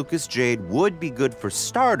 Noctilucous Jade would be good for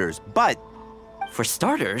starters, but... For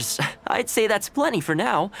starters, I'd say that's plenty for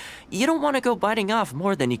now. You don't want to go biting off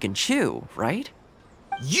more than you can chew, right?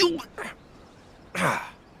 You...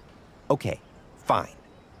 Okay, fine.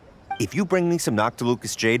 If you bring me some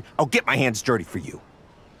Noctilucous Jade, I'll get my hands dirty for you.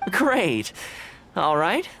 Great. All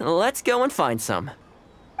right, let's go and find some.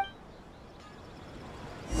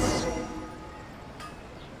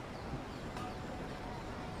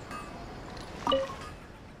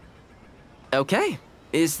 Okay,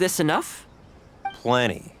 is this enough?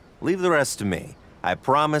 Plenty. Leave the rest to me. I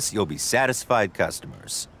promise you'll be satisfied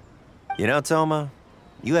customers. You know, Thoma,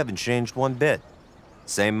 you haven't changed one bit.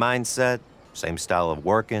 Same mindset, same style of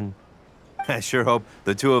working. I sure hope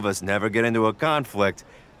the two of us never get into a conflict.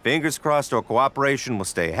 Fingers crossed our cooperation will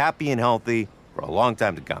stay happy and healthy for a long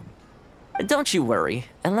time to come. Don't you worry.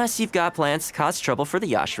 Unless you've got plans to cause trouble for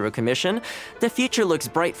the Yashiro Commission, the future looks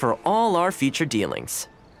bright for all our future dealings.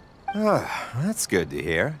 That's good to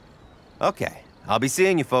hear. Okay, I'll be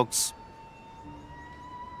seeing you folks.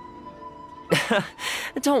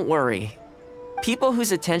 Don't worry. People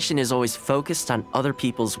whose attention is always focused on other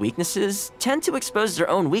people's weaknesses tend to expose their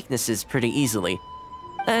own weaknesses pretty easily.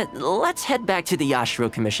 Let's head back to the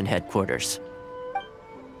Yashiro Commission headquarters.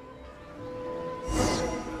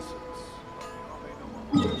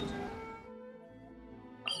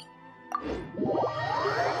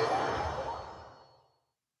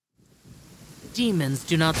 Demons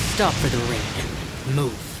do not stop for the rain.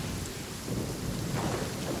 Move.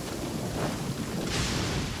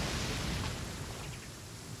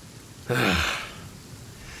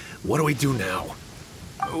 What do we do now?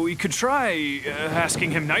 We could try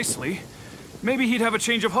asking him nicely. Maybe he'd have a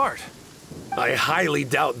change of heart. I highly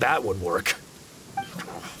doubt that would work.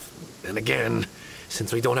 And again,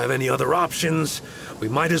 since we don't have any other options, we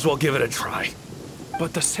might as well give it a try.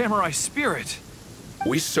 But the samurai spirit...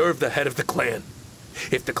 We serve the head of the clan.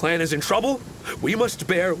 If the clan is in trouble, we must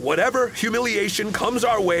bear whatever humiliation comes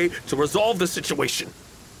our way to resolve the situation.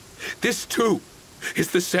 This, too, is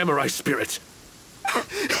the samurai spirit.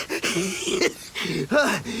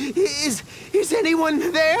 Is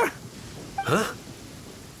anyone there? Huh?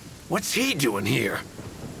 What's he doing here?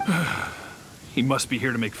 He must be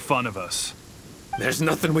here to make fun of us. There's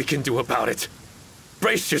nothing we can do about it.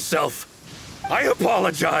 Brace yourself. I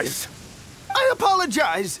apologize. I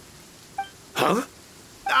apologize. Huh?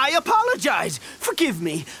 I apologize. Forgive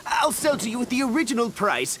me. I'll sell to you at the original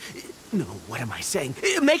price. No, what am I saying?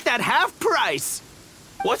 Make that half price.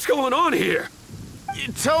 What's going on here?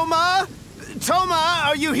 Thoma? Thoma,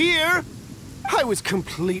 are you here? I was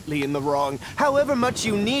completely in the wrong. However much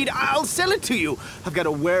you need, I'll sell it to you. I've got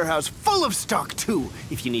a warehouse full of stock, too,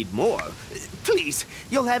 if you need more. Please,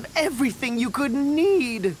 you'll have everything you could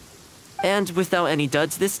need. And without any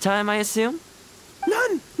duds this time, I assume?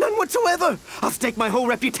 None whatsoever. I'll stake my whole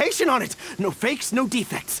reputation on it. No fakes, no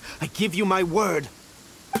defects. I give you my word.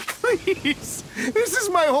 Please, this is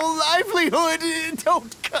my whole livelihood.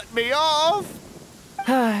 Don't cut me off.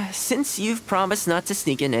 Since you've promised not to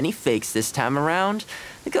sneak in any fakes this time around,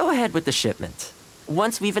 go ahead with the shipment.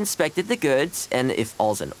 Once we've inspected the goods, and if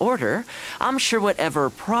all's in order, I'm sure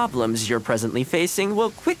whatever problems you're presently facing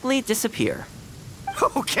will quickly disappear.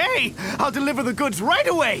 Okay, I'll deliver the goods right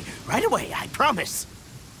away. Right away, I promise.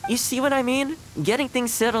 You see what I mean? Getting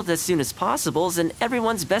things settled as soon as possible is in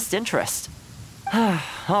everyone's best interest.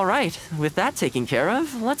 All right, with that taken care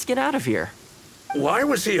of, let's get out of here. Why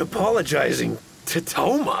was he apologizing to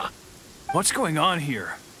Thoma? What's going on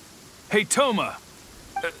here? Hey, Thoma!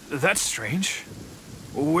 That's strange.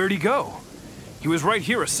 Where'd he go? He was right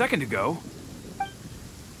here a second ago.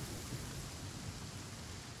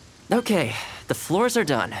 Okay, the floors are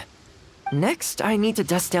done. Next, I need to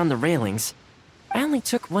dust down the railings. I only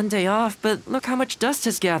took one day off, but look how much dust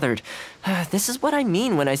has gathered. This is what I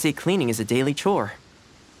mean when I say cleaning is a daily chore.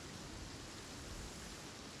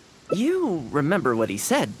 You remember what he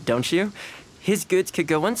said, don't you? His goods could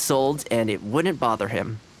go unsold and it wouldn't bother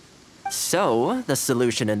him. So, the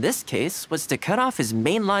solution in this case was to cut off his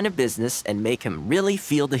main line of business and make him really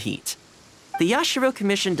feel the heat. The Yashiro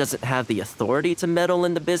Commission doesn't have the authority to meddle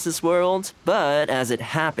in the business world, but as it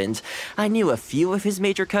happened, I knew a few of his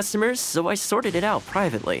major customers, so I sorted it out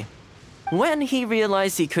privately. When he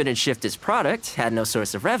realized he couldn't shift his product, had no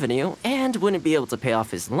source of revenue, and wouldn't be able to pay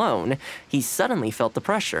off his loan, he suddenly felt the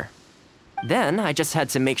pressure. Then I just had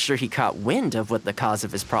to make sure he caught wind of what the cause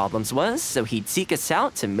of his problems was, so he'd seek us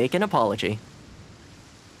out to make an apology.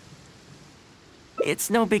 It's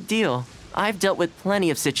no big deal. I've dealt with plenty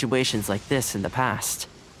of situations like this in the past.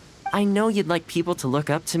 I know you'd like people to look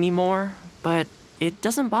up to me more, but it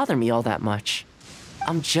doesn't bother me all that much.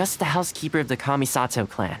 I'm just the housekeeper of the Kamisato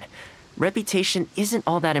clan. Reputation isn't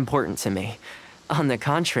all that important to me. On the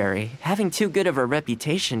contrary, having too good of a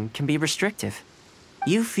reputation can be restrictive.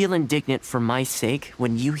 You feel indignant for my sake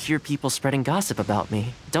when you hear people spreading gossip about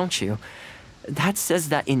me, don't you? That says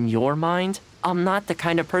that in your mind, I'm not the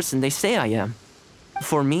kind of person they say I am.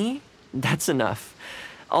 For me, that's enough.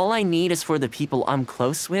 All I need is for the people I'm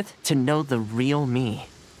close with to know the real me.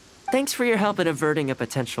 Thanks for your help in averting a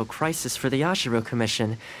potential crisis for the Yashiro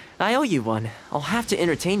Commission. I owe you one. I'll have to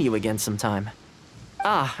entertain you again sometime.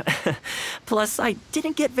 Ah, plus I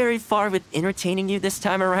didn't get very far with entertaining you this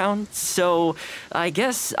time around, so I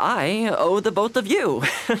guess I owe the both of you.